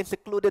sound in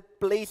secluded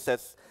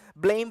places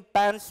blamed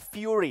Pan's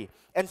fury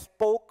and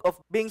spoke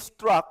of being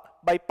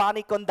struck by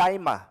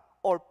panikondaima,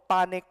 or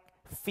panic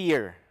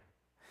fear.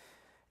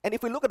 And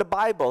if we look at the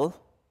Bible,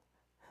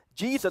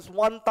 Jesus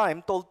one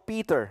time told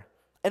Peter,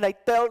 "And I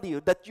tell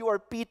you that you are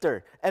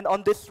Peter, and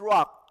on this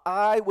rock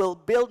I will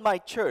build my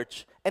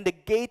church, and the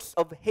gates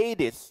of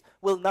Hades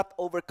will not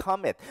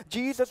overcome it."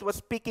 Jesus was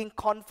speaking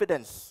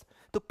confidence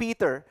to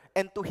Peter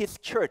and to his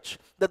church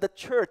that the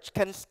church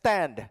can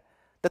stand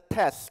the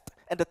test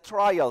and the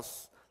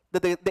trials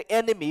that the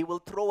enemy will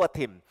throw at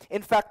him.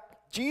 In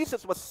fact,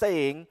 Jesus was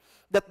saying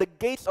that the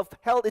gates of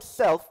hell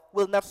itself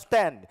will not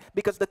stand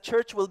because the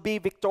church will be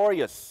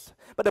victorious.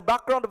 But the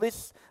background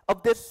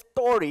of this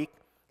story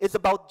is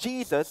about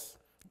Jesus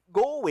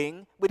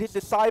going with his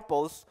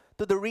disciples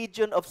to the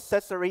region of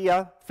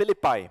Caesarea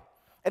Philippi.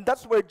 And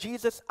that's where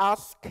Jesus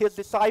asked his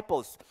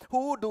disciples,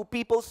 "Who do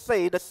people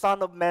say the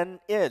Son of Man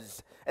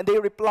is?" And they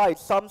replied,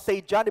 "Some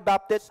say John the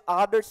Baptist,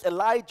 others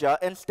Elijah,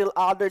 and still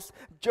others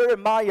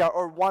Jeremiah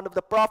or one of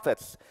the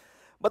prophets."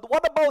 "But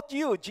what about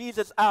you?"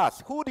 Jesus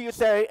asked. "Who do you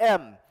say I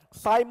am?"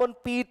 Simon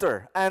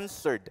Peter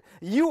answered,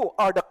 "You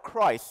are the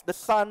Christ, the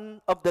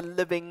Son of the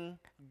living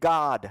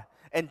God."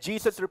 And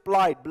Jesus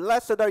replied,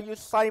 "Blessed are you,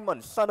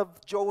 Simon, son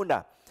of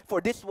Jonah,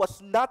 for this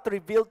was not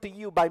revealed to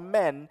you by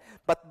men,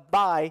 but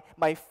by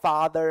my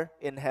Father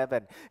in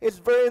heaven." It's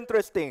very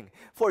interesting.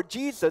 For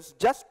Jesus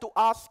just to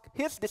ask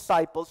his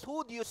disciples,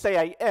 "Who do you say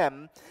I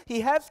am?" he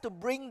has to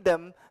bring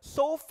them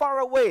so far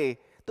away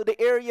to the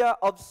area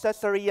of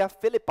Caesarea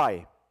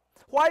Philippi.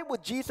 Why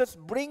would Jesus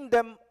bring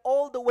them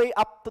all the way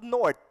up to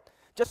north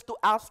just to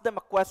ask them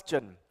a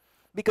question?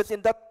 Because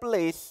in that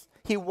place,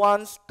 he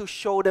wants to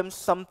show them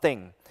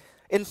something.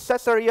 In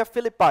Caesarea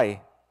Philippi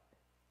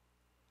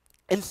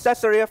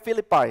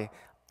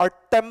are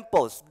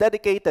temples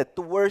dedicated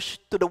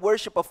to the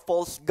worship of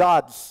false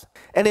gods.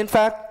 And in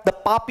fact, the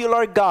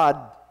popular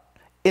god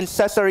in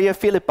Caesarea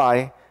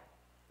Philippi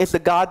is a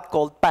god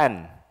called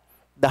Pan,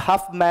 the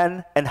half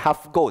man and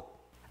half goat.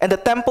 And the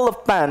temple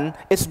of Pan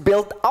is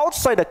built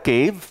outside a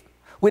cave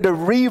with a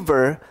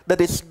river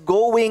that is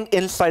going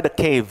inside a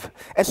cave.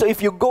 And so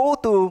if you go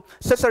to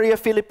Caesarea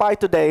Philippi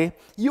today,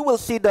 you will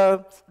see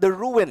the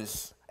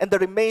ruins and the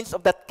remains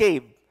of that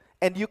cave.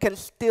 And you can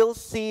still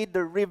see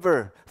the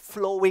river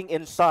flowing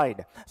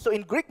inside. So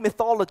in Greek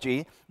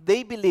mythology,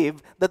 they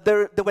believe that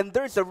when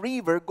there is a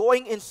river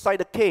going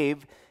inside a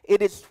cave,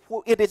 it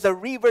is a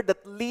river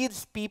that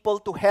leads people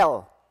to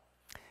hell.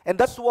 And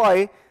that's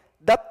why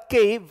that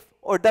cave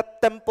or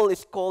that temple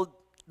is called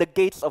the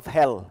gates of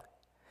hell.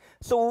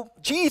 So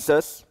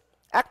Jesus,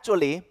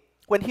 actually,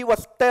 when he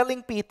was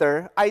telling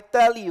Peter, "I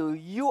tell you,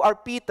 you are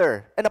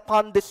Peter, and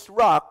upon this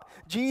rock,"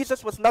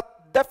 Jesus was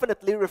not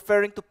definitely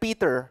referring to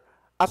Peter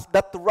as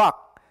that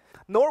rock,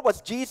 nor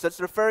was Jesus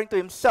referring to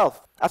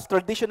himself as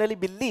traditionally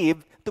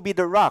believed to be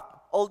the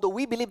rock. Although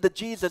we believe that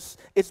Jesus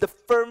is the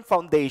firm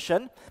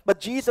foundation, but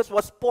Jesus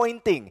was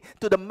pointing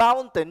to the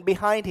mountain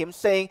behind him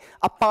saying,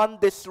 "Upon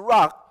this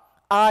rock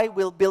I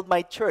will build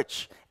my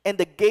church, and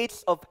the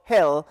gates of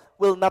hell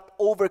will not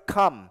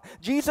overcome."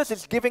 Jesus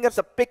is giving us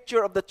a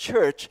picture of the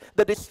church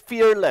that is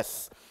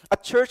fearless, a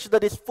church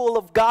that is full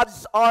of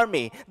God's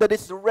army, that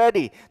is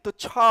ready to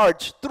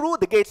charge through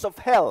the gates of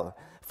hell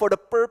for the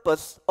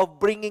purpose of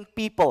bringing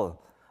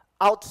people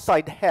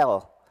outside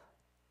hell,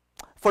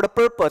 for the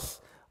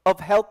purpose of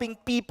helping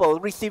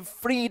people receive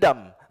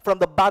freedom from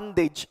the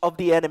bondage of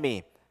the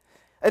enemy.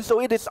 And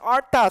so it is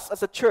our task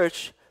as a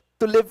church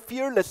to live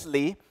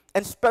fearlessly,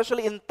 and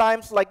especially in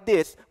times like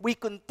this, we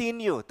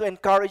continue to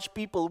encourage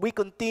people. We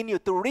continue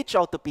to reach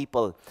out to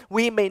people.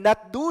 We may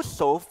not do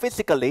so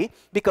physically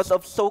because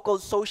of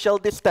so-called social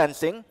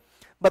distancing,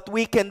 but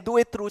we can do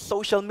it through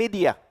social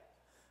media.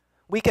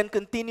 We can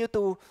continue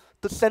to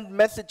send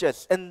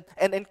messages and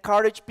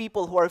encourage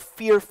people who are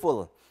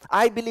fearful.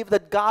 I believe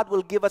that God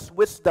will give us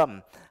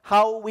wisdom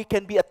how we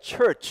can be a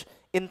church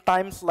in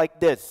times like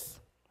this.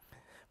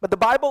 But the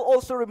Bible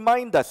also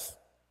reminds us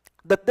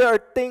that there are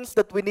things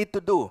that we need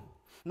to do.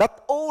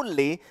 Not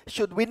only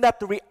should we not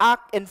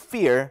react in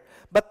fear,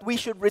 but we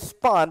should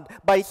respond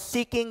by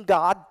seeking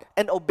God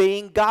and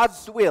obeying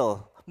God's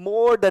will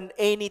more than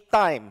any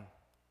time.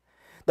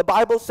 The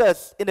Bible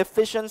says in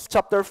Ephesians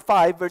chapter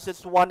 5,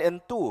 verses 1 and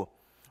 2,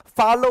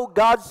 "Follow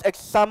God's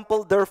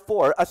example,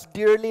 therefore, as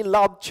dearly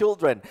loved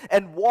children,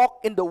 and walk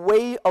in the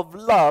way of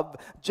love,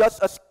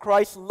 just as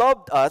Christ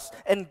loved us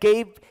and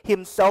gave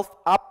himself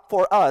up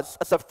for us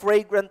as a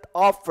fragrant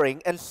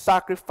offering and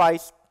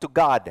sacrifice to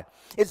God."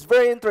 It's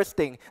very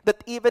interesting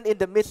that even in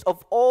the midst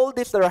of all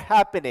this that are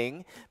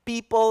happening,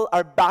 people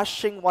are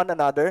bashing one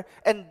another,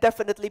 and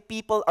definitely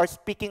people are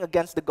speaking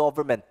against the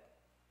government.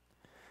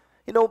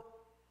 You know,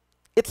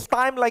 it's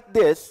time like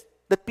this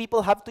that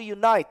people have to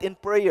unite in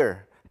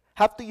prayer,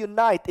 have to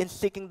unite in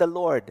seeking the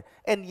Lord.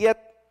 And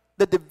yet,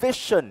 the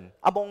division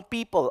among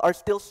people are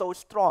still so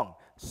strong.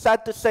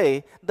 Sad to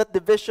say, that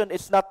division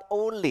is not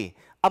only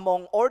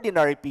among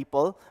ordinary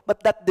people,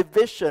 but that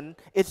division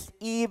is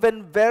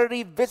even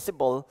very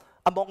visible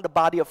among the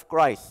body of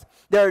Christ.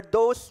 There are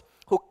those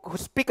who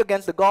speak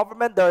against the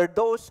government. There are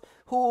those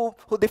who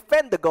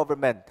defend the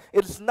government.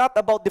 It's not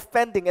about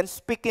defending and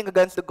speaking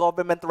against the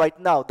government right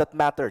now that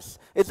matters.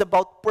 It's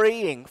about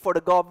praying for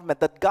the government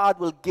that God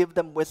will give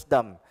them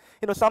wisdom.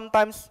 You know,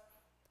 sometimes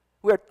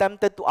we are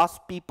tempted to ask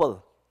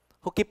people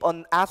who keep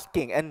on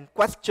asking and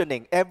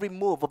questioning every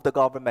move of the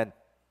government,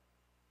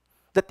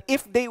 that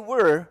if they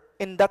were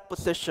in that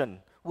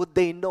position, would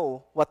they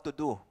know what to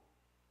do?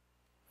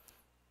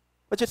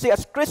 But you see,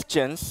 as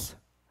Christians,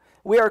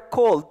 we are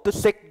called to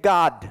seek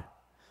God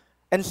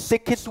and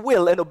seek His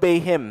will and obey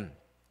Him.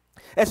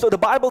 And so the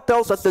Bible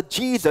tells us that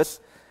Jesus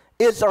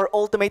is our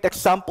ultimate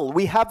example.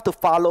 We have to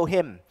follow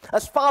him.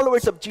 As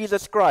followers of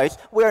Jesus Christ,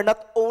 we are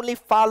not only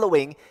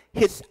following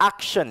his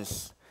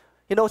actions.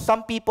 You know,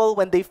 some people,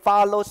 when they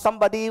follow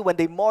somebody, when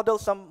they model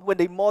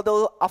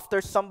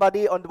after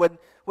somebody, or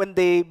when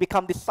they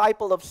become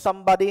disciple of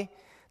somebody,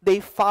 they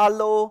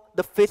follow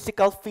the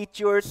physical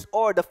features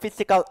or the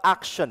physical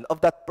action of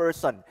that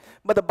person.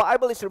 But the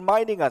Bible is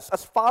reminding us,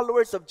 as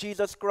followers of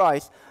Jesus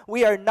Christ,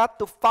 we are not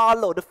to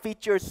follow the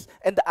features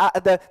and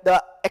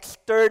the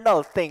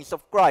external things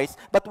of Christ,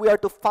 but we are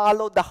to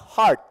follow the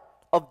heart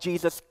of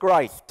Jesus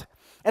Christ.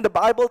 And the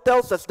Bible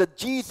tells us that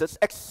Jesus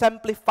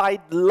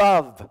exemplified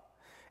love.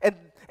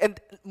 And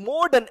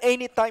more than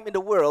any time in the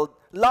world,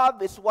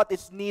 love is what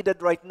is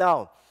needed right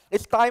now.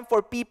 It's time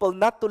for people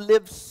not to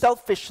live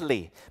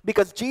selfishly,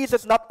 because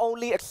Jesus not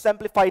only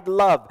exemplified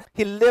love,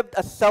 he lived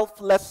a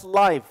selfless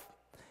life.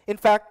 In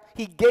fact,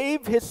 he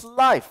gave his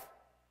life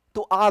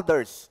to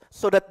others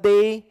so that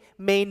they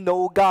may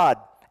know God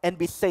and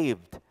be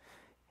saved.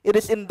 It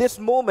is in this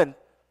moment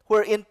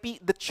wherein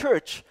the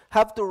church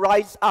have to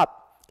rise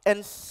up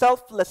and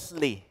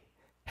selflessly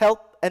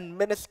help and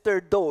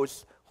minister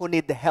those who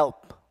need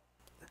help.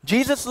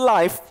 Jesus'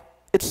 life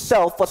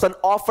itself was an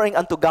offering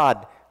unto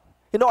God.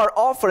 You know, our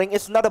offering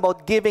is not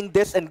about giving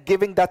this and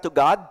giving that to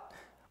God,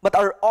 but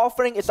our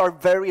offering is our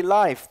very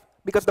life.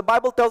 Because the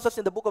Bible tells us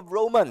in the book of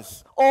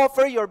Romans,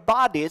 offer your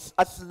bodies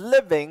as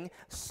living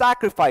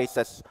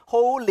sacrifices,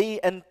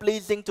 holy and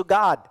pleasing to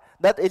God.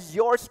 That is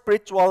your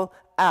spiritual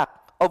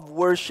act of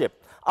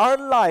worship. Our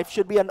life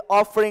should be an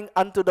offering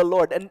unto the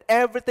Lord, and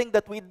everything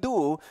that we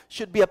do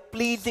should be a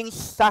pleasing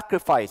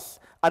sacrifice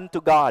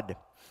unto God.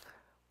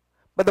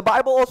 But the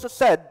Bible also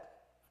said,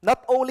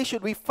 not only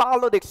should we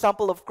follow the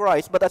example of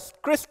Christ, but as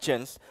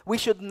Christians, we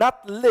should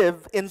not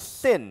live in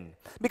sin.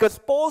 Because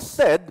Paul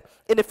said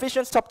in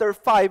Ephesians chapter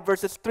 5,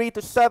 verses 3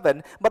 to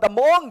 7, but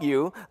among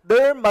you,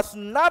 there must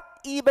not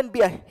even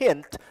be a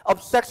hint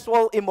of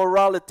sexual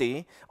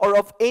immorality or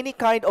of any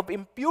kind of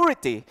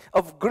impurity,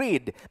 of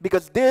greed,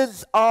 because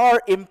these are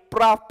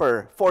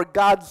improper for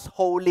God's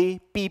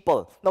holy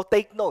people. Now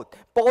take note,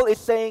 Paul is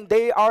saying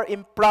they are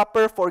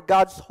improper for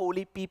God's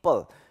holy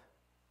people.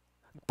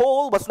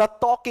 Paul was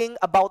not talking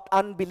about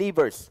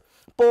unbelievers.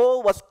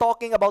 Paul was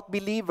talking about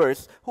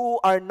believers who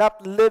are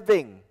not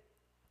living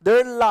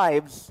their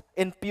lives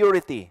in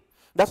purity.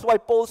 That's why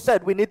Paul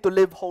said we need to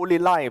live holy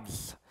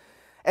lives.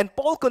 And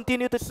Paul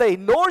continued to say,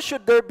 nor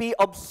should there be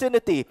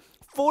obscenity,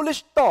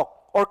 foolish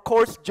talk, or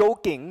coarse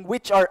joking,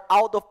 which are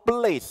out of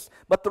place,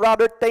 but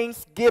rather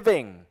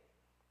thanksgiving.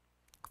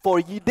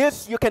 For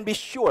this you can be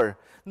sure,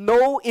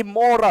 no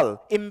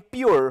immoral,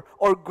 impure,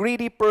 or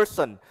greedy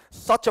person,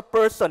 such a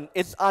person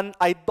is an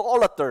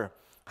idolater,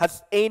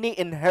 has any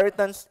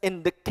inheritance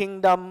in the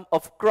kingdom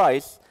of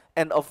Christ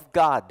and of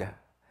God.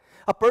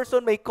 A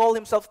person may call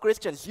himself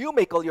Christians. You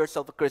may call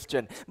yourself a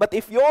Christian. But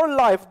if your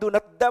life do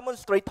not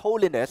demonstrate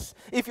holiness,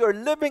 if you're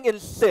living in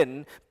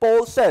sin,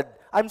 Paul said,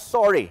 I'm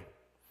sorry.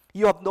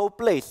 You have no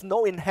place,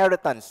 no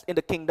inheritance in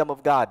the kingdom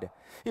of God.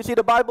 You see,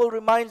 the Bible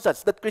reminds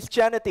us that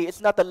Christianity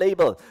is not a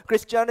label.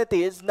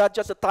 Christianity is not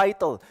just a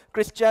title.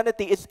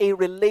 Christianity is a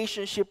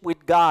relationship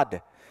with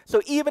God.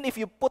 So even if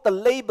you put a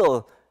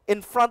label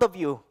in front of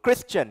you,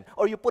 Christian,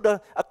 or you put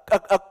a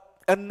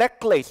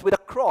necklace with a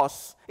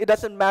cross, it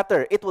doesn't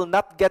matter. It will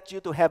not get you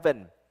to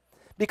heaven.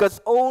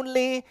 Because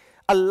only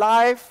a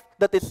life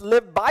that is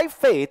lived by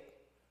faith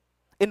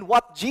in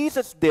what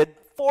Jesus did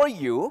for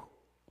you,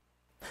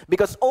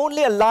 because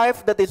only a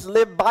life that is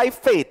lived by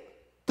faith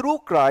through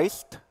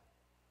Christ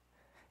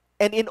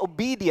and in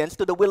obedience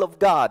to the will of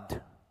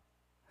God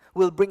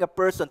will bring a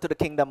person to the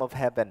kingdom of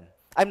heaven.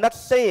 I'm not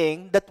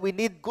saying that we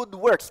need good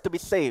works to be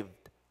saved.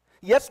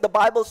 Yes, the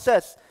Bible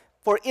says,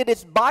 for it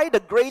is by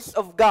the grace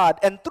of God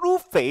and through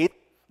faith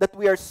that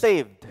we are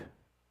saved.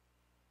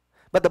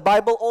 But the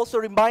Bible also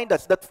reminds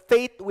us that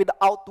faith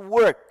without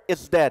work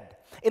is dead.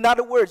 In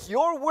other words,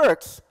 your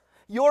works,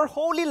 your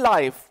holy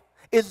life,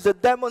 is the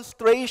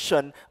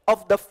demonstration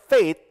of the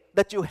faith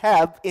that you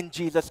have in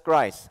Jesus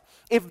Christ.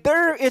 If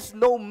there is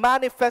no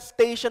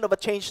manifestation of a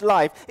changed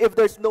life, if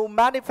there's no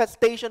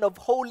manifestation of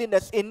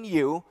holiness in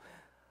you,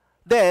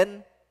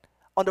 then,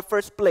 on the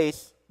first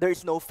place, there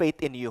is no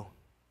faith in you.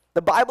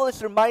 The Bible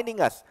is reminding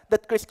us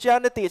that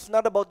Christianity is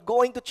not about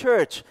going to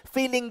church,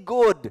 feeling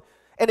good,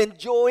 and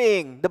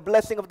enjoying the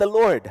blessing of the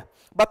Lord.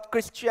 But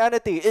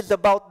Christianity is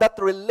about that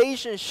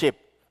relationship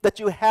that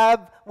you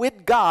have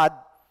with God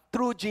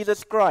through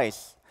Jesus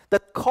Christ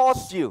that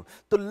caused you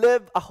to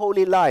live a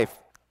holy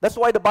life. That's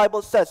why the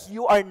Bible says,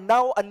 you are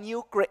now a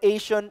new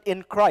creation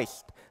in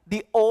Christ.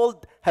 The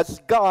old has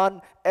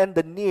gone and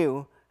the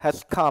new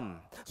has come.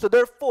 So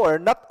therefore,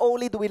 not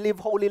only do we live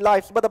holy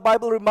lives, but the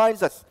Bible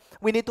reminds us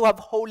we need to have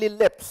holy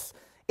lips.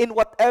 In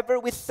whatever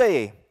we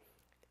say,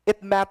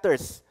 it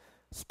matters.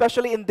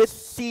 Especially in this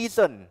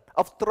season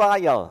of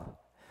trial.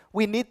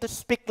 We need to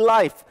speak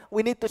life.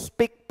 We need to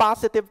speak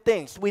positive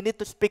things. We need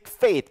to speak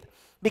faith.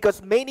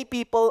 Because many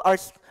people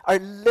are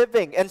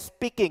living and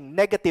speaking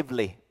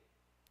negatively.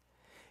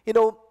 You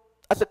know,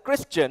 as a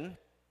Christian,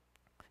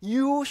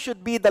 you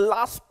should be the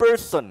last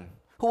person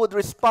who would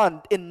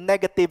respond in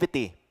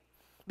negativity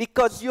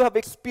because you have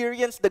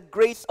experienced the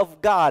grace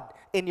of God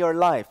in your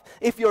life.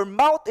 If your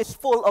mouth is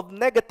full of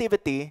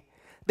negativity,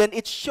 then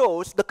it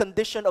shows the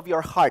condition of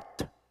your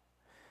heart.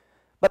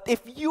 But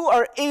if you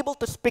are able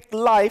to speak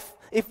life,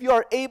 if you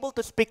are able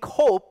to speak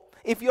hope,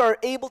 if you are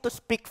able to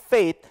speak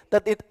faith,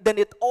 then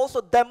it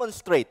also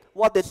demonstrates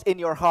what is in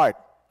your heart.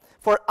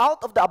 For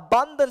out of the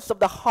abundance of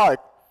the heart,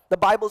 the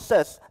Bible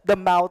says, the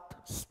mouth,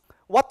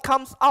 what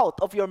comes out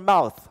of your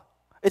mouth?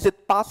 Is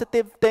it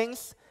positive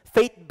things,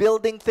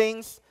 faith-building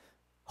things,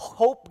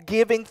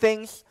 hope-giving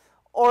things,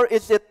 or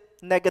is it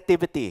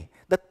negativity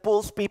that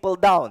pulls people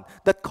down,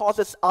 that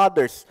causes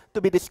others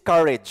to be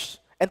discouraged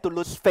and to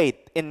lose faith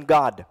in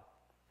God?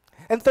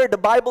 And third, the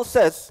Bible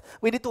says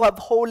we need to have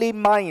holy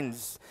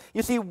minds.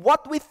 You see,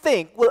 what we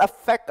think will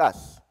affect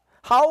us.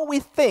 How we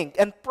think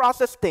and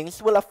process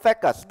things will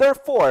affect us.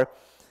 Therefore,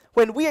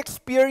 when we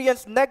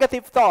experience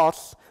negative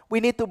thoughts, we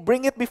need to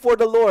bring it before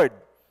the Lord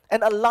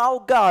and allow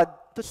God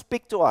to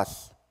speak to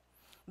us.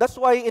 That's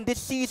why in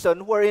this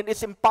season, wherein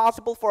it's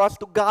impossible for us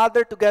to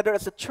gather together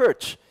as a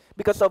church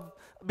because of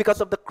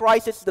the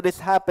crisis that is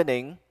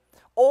happening,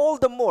 all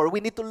the more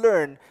we need to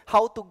learn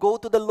how to go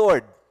to the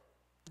Lord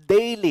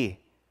daily.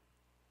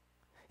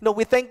 You know,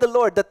 we thank the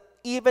Lord that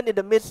even in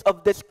the midst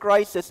of this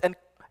crisis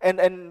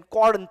and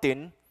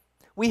quarantine,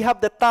 we have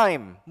the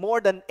time,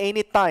 more than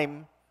any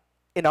time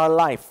in our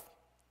life.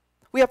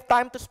 We have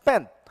time to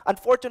spend.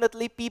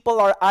 Unfortunately, people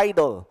are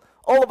idle.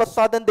 All of a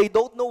sudden, they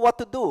don't know what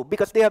to do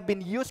because they have been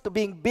used to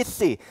being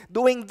busy,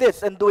 doing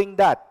this and doing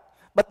that.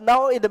 But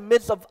now, in the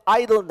midst of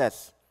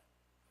idleness,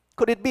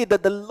 could it be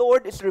that the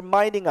Lord is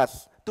reminding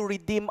us to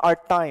redeem our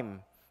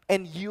time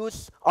and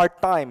use our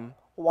time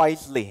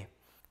wisely?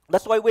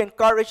 That's why we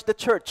encourage the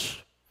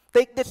church.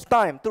 Take this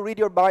time to read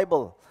your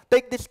Bible.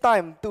 Take this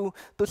time to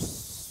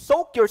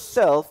soak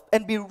yourself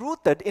and be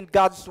rooted in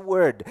God's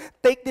Word.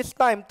 Take this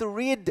time to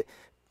read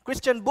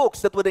Christian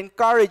books that would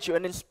encourage you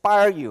and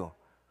inspire you.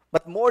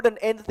 But more than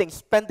anything,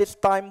 spend this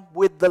time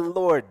with the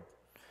Lord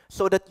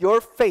so that your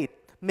faith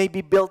may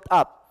be built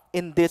up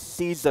in this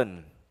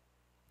season.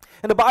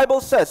 And the Bible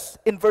says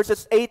in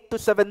verses 8 to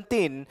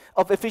 17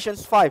 of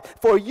Ephesians 5,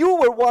 "For you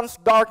were once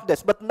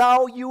darkness, but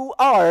now you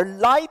are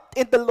light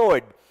in the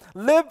Lord.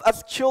 Live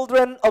as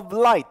children of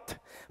light.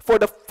 For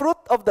the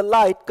fruit of the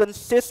light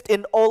consists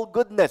in all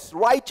goodness,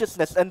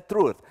 righteousness, and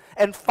truth.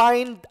 And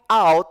find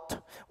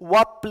out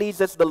what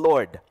pleases the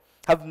Lord.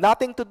 Have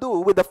nothing to do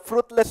with the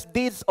fruitless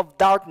deeds of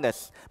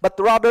darkness, but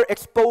rather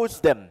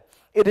expose them.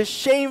 It is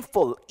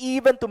shameful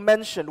even to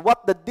mention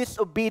what the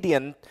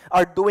disobedient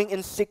are doing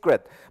in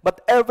secret.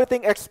 But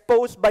everything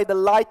exposed by the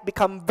light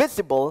becomes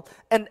visible,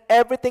 and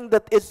everything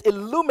that is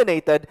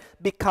illuminated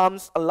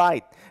becomes a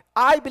light."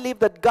 I believe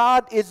that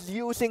God is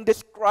using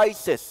this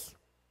crisis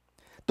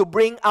to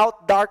bring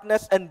out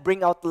darkness and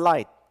bring out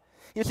light.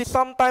 You see,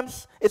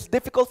 sometimes it's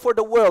difficult for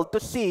the world to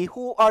see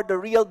who are the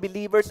real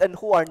believers and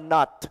who are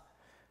not.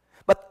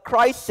 But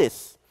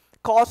crisis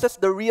causes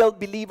the real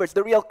believers,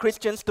 the real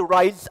Christians, to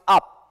rise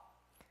up.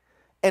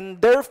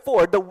 And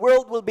therefore, the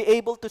world will be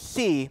able to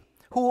see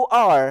who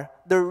are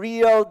the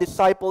real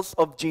disciples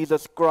of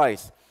Jesus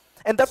Christ.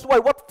 And that's why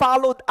what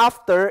followed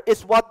after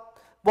is what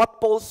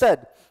Paul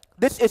said.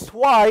 "This is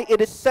why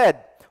it is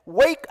said,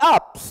 'Wake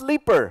up,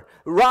 sleeper,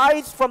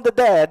 rise from the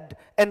dead,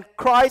 and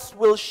Christ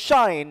will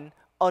shine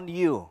on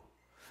you.'"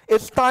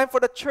 It's time for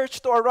the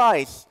church to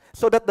arise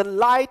so that the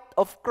light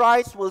of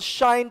Christ will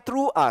shine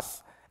through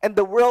us and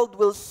the world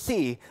will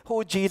see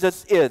who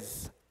Jesus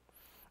is.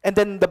 And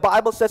then the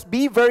Bible says,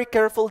 "Be very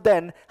careful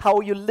then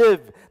how you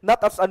live,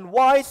 not as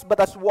unwise, but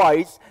as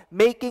wise,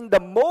 making the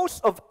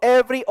most of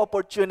every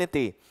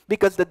opportunity,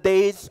 because the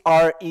days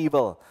are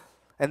evil.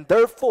 And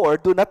therefore,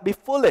 do not be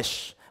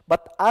foolish,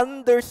 but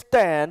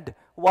understand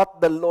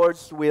what the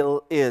Lord's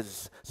will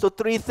is." So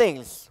 3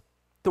 things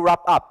to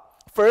wrap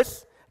up.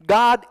 First,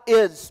 God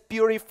is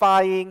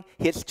purifying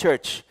His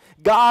church.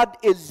 God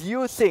is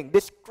using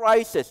this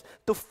crisis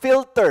to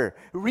filter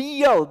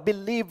real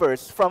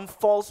believers from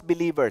false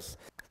believers.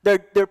 There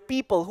are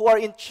people who are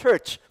in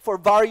church for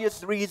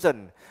various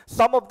reasons.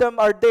 Some of them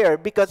are there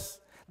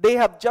because they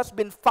have just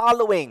been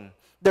following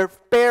their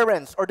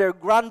parents or their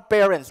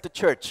grandparents to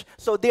church.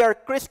 So they are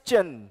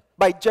Christian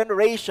by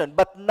generation,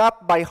 but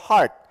not by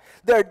heart.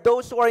 There are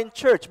those who are in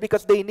church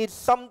because they need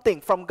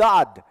something from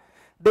God.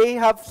 They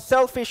have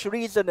selfish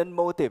reason and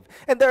motive.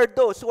 And there are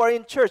those who are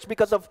in church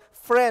because of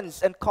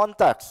friends and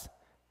contacts.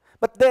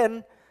 But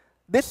then,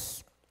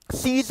 this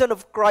season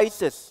of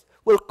crisis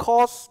will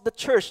cause the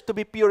church to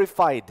be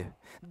purified.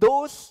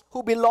 Those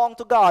who belong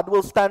to God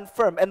will stand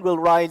firm and will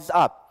rise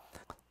up.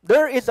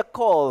 There is a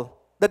call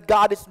that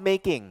God is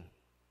making.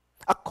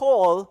 A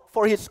call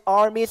for His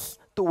armies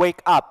to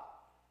wake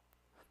up.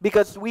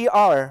 Because we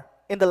are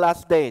in the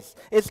last days.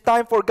 It's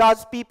time for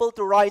God's people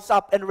to rise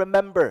up and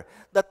remember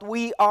that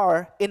we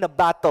are in a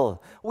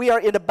battle. We are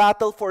in a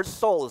battle for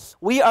souls.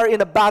 We are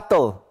in a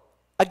battle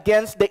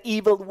against the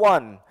evil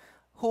one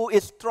who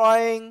is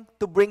trying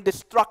to bring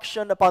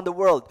destruction upon the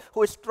world,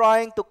 who is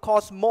trying to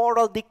cause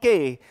moral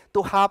decay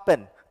to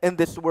happen in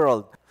this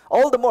world.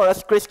 All the more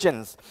as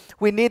Christians,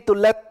 we need to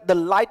let the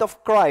light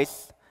of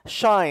Christ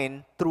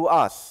shine through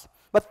us.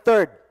 But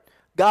third,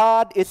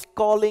 God is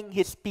calling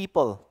His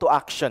people to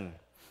action.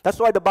 That's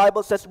why the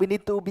Bible says we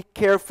need to be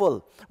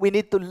careful. We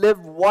need to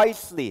live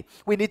wisely.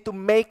 We need to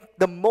make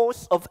the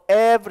most of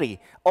every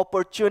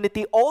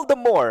opportunity, all the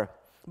more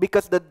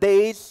because the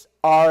days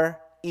are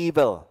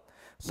evil.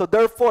 So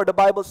therefore, the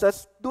Bible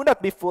says, do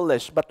not be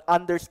foolish, but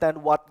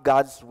understand what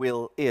God's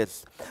will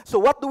is. So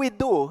what do we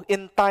do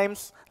in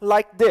times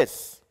like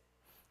this?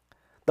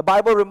 The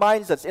Bible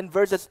reminds us in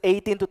verses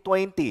 18 to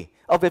 20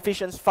 of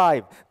Ephesians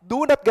 5,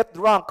 do not get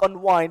drunk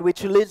on wine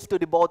which leads to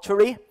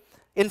debauchery.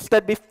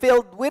 Instead, be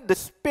filled with the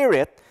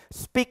Spirit,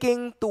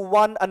 speaking to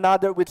one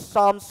another with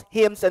psalms,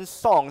 hymns, and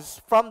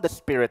songs from the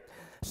Spirit.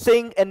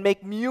 Sing and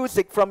make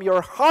music from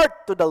your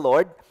heart to the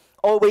Lord,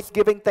 always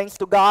giving thanks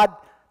to God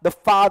the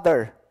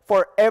Father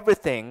for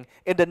everything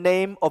in the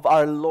name of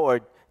our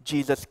Lord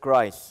Jesus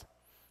Christ.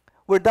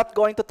 We're not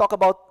going to talk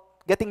about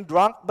getting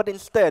drunk, but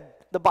instead,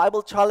 the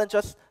Bible challenges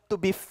us to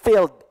be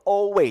filled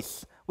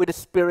always with the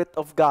Spirit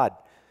of God.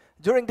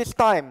 During this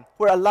time,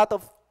 where a lot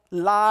of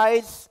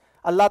lies,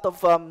 a lot of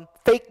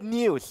fake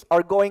news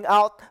are going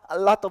out, a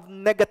lot of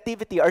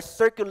negativity are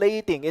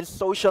circulating in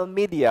social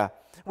media,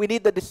 we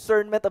need the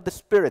discernment of the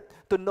Spirit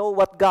to know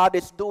what God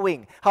is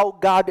doing, how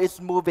God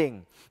is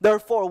moving.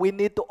 Therefore, we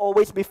need to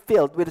always be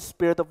filled with the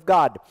Spirit of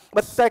God.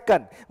 But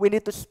second, we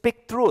need to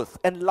speak truth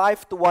and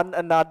life to one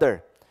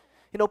another.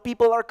 You know,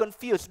 people are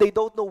confused. They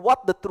don't know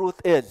what the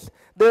truth is.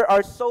 There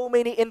are so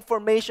many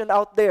information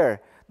out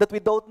there that we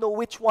don't know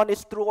which one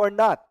is true or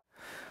not.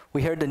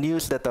 We heard the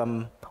news that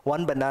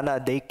one banana a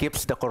day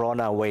keeps the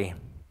corona away.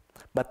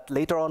 But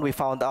later on, we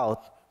found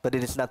out that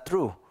it is not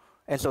true.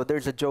 And so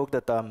there's a joke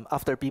that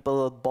after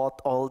people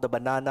bought all the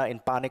banana in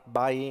panic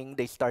buying,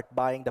 they start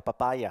buying the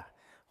papaya.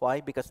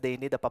 Why? Because they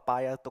need a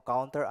papaya to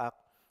counteract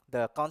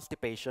the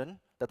constipation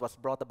that was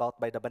brought about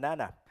by the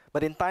banana.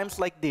 But in times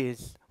like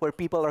this, where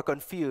people are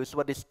confused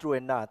what is true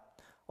and not,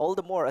 all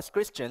the more as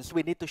Christians,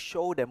 we need to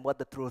show them what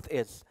the truth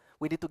is.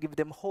 We need to give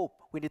them hope.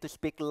 We need to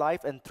speak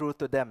life and truth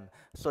to them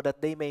so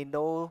that they may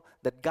know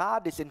that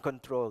God is in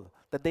control,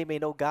 that they may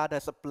know God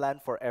has a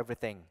plan for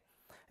everything.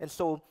 And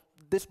so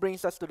this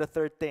brings us to the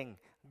third thing.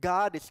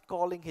 God is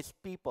calling His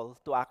people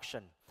to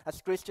action.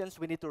 As Christians,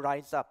 we need to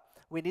rise up.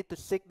 We need to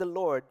seek the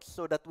Lord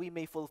so that we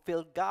may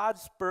fulfill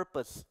God's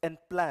purpose and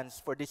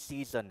plans for this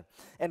season.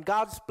 And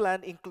God's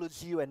plan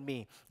includes you and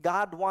me.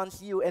 God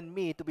wants you and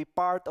me to be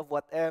part of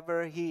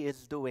whatever He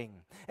is doing.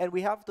 And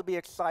we have to be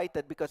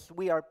excited because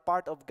we are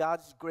part of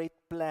God's great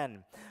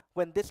plan.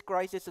 When this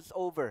crisis is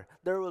over,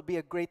 there will be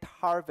a great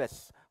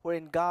harvest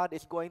wherein God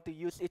is going to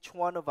use each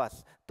one of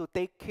us to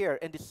take care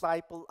and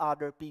disciple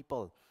other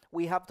people.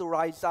 We have to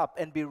rise up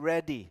and be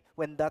ready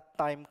when that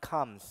time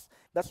comes.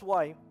 That's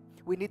why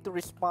we need to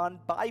respond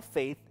by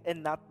faith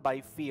and not by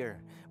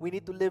fear. We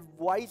need to live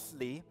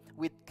wisely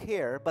with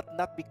care but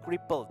not be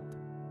crippled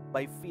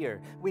by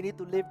fear. We need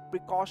to live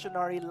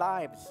precautionary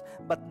lives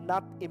but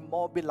not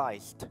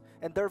immobilized.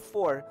 And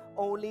therefore,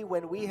 only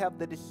when we have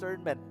the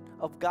discernment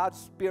of God's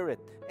Spirit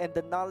and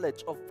the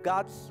knowledge of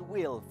God's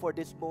will for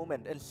this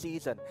moment and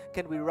season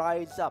can we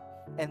rise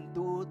up and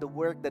do the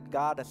work that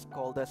God has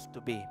called us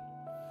to be.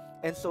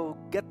 And so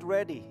get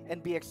ready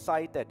and be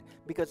excited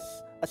because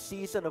a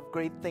season of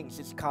great things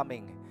is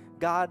coming.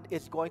 God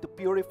is going to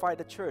purify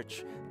the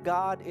church.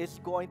 God is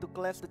going to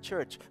cleanse the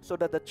church so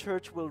that the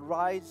church will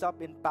rise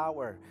up in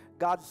power.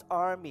 God's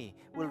army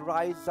will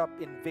rise up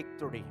in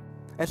victory.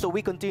 And so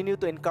we continue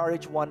to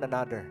encourage one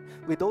another.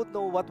 We don't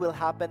know what will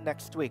happen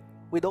next week.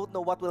 We don't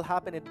know what will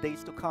happen in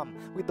days to come.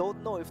 We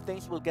don't know if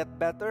things will get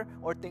better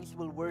or things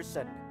will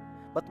worsen.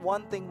 But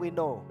one thing we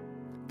know,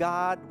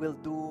 God will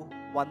do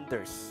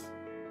wonders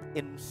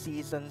in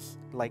seasons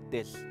like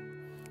this.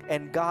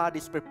 And God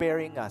is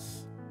preparing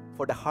us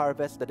for the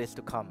harvest that is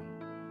to come.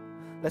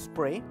 Let's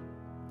pray.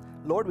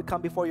 Lord, we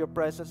come before your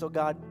presence, oh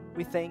God.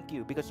 We thank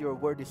you because your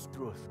word is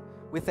truth.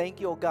 We thank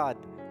you, oh God,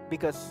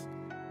 because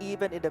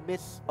even in the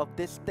midst of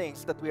these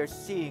things that we are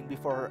seeing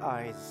before our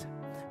eyes,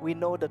 we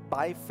know that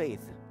by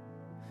faith,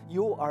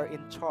 you are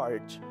in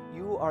charge,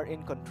 you are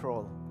in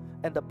control,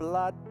 and the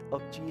blood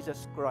of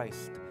Jesus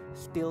Christ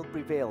still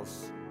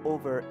prevails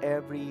over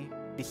every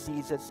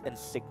diseases and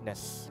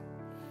sickness.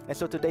 And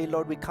so today,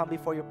 Lord, we come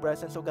before your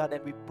presence, oh God,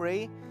 and we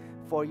pray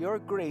for your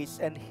grace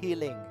and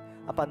healing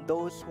upon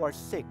those who are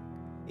sick,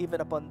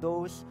 even upon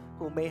those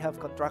who may have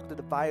contracted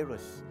the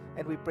virus.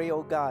 And we pray,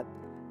 oh God,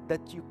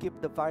 that you keep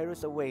the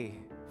virus away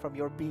from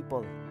your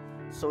people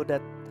so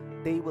that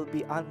they will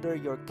be under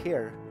your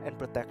care and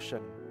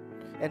protection.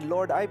 And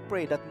Lord, I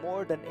pray that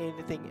more than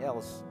anything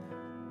else,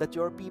 that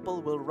your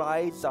people will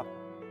rise up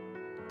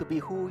to be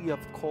who you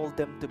have called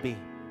them to be.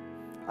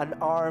 An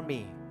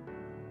army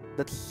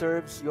that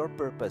serves your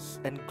purpose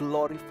and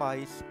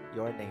glorifies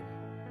your name.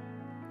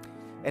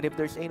 And if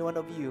there's any one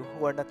of you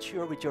who are not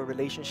sure with your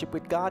relationship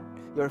with God,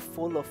 you're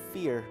full of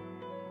fear.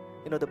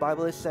 You know, the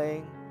Bible is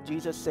saying,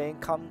 Jesus saying,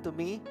 come to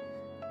me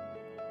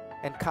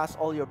and cast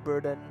all your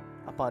burden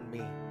upon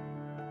me.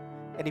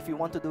 And if you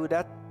want to do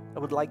that, I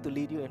would like to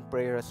lead you in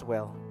prayer as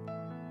well.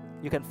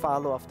 you can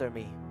follow after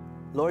me.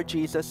 Lord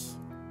Jesus,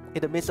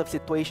 in the midst of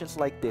situations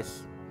like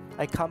this,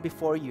 I come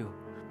before you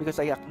because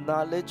I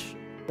acknowledge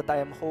that I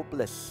am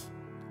hopeless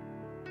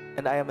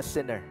and I am a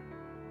sinner.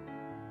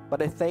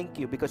 But I thank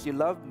you because you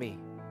love me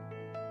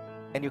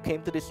and you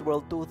came to this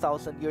world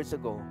 2,000 years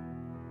ago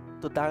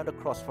to die on the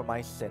cross for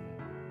my sin.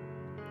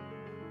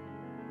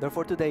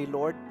 Therefore today,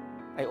 Lord,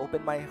 I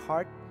open my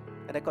heart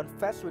and I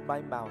confess with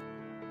my mouth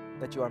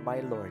that you are my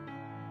Lord.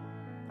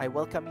 I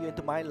welcome you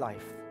into my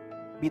life.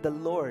 Be the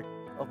Lord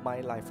of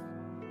my life.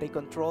 Take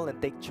control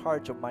and take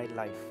charge of my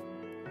life.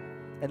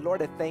 And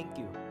Lord, I thank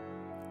you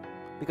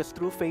because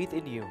through faith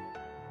in you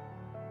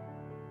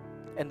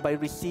and by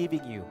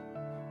receiving you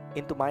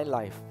into my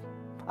life,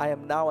 I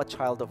am now a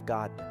child of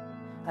God.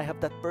 I have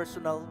that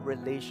personal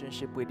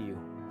relationship with you.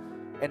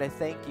 And I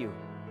thank you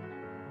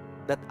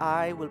that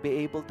I will be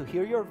able to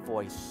hear your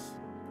voice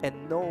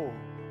and know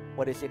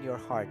what is in your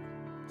heart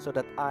so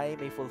that I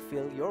may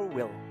fulfill your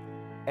will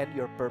and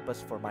your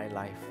purpose for my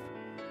life.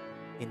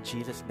 In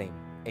Jesus' name,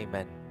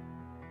 amen.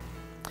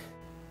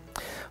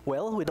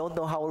 Well, we don't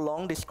know how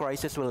long this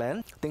crisis will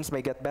end. Things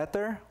may get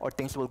better or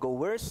things will go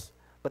worse,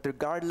 but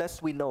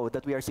regardless, we know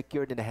that we are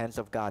secured in the hands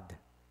of God.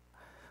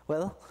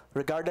 Well,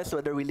 regardless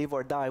whether we live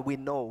or die, we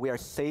know we are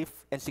safe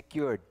and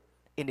secured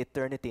in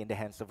eternity in the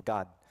hands of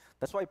God.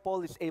 That's why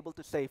Paul is able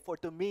to say, "For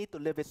to me to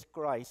live is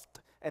Christ,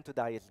 and to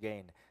die is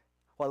gain."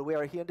 While we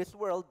are here in this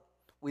world,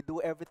 we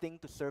do everything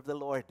to serve the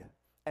Lord.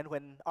 And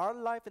when our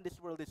life in this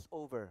world is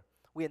over,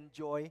 we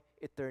enjoy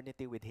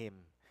eternity with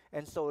Him.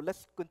 And so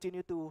let's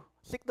continue to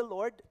seek the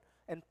Lord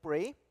and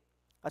pray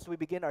as we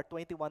begin our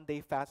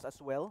 21-day fast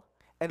as well.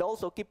 And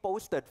also keep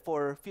posted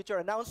for future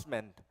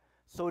announcement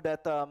so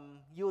that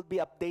you will be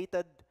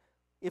updated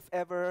if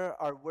ever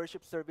our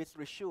worship service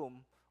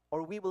resume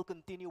or we will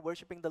continue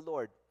worshiping the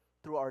Lord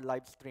through our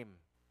live stream.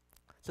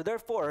 So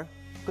therefore,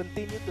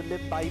 continue to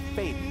live by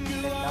faith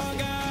and not in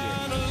fear.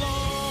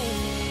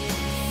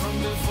 From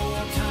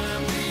before time.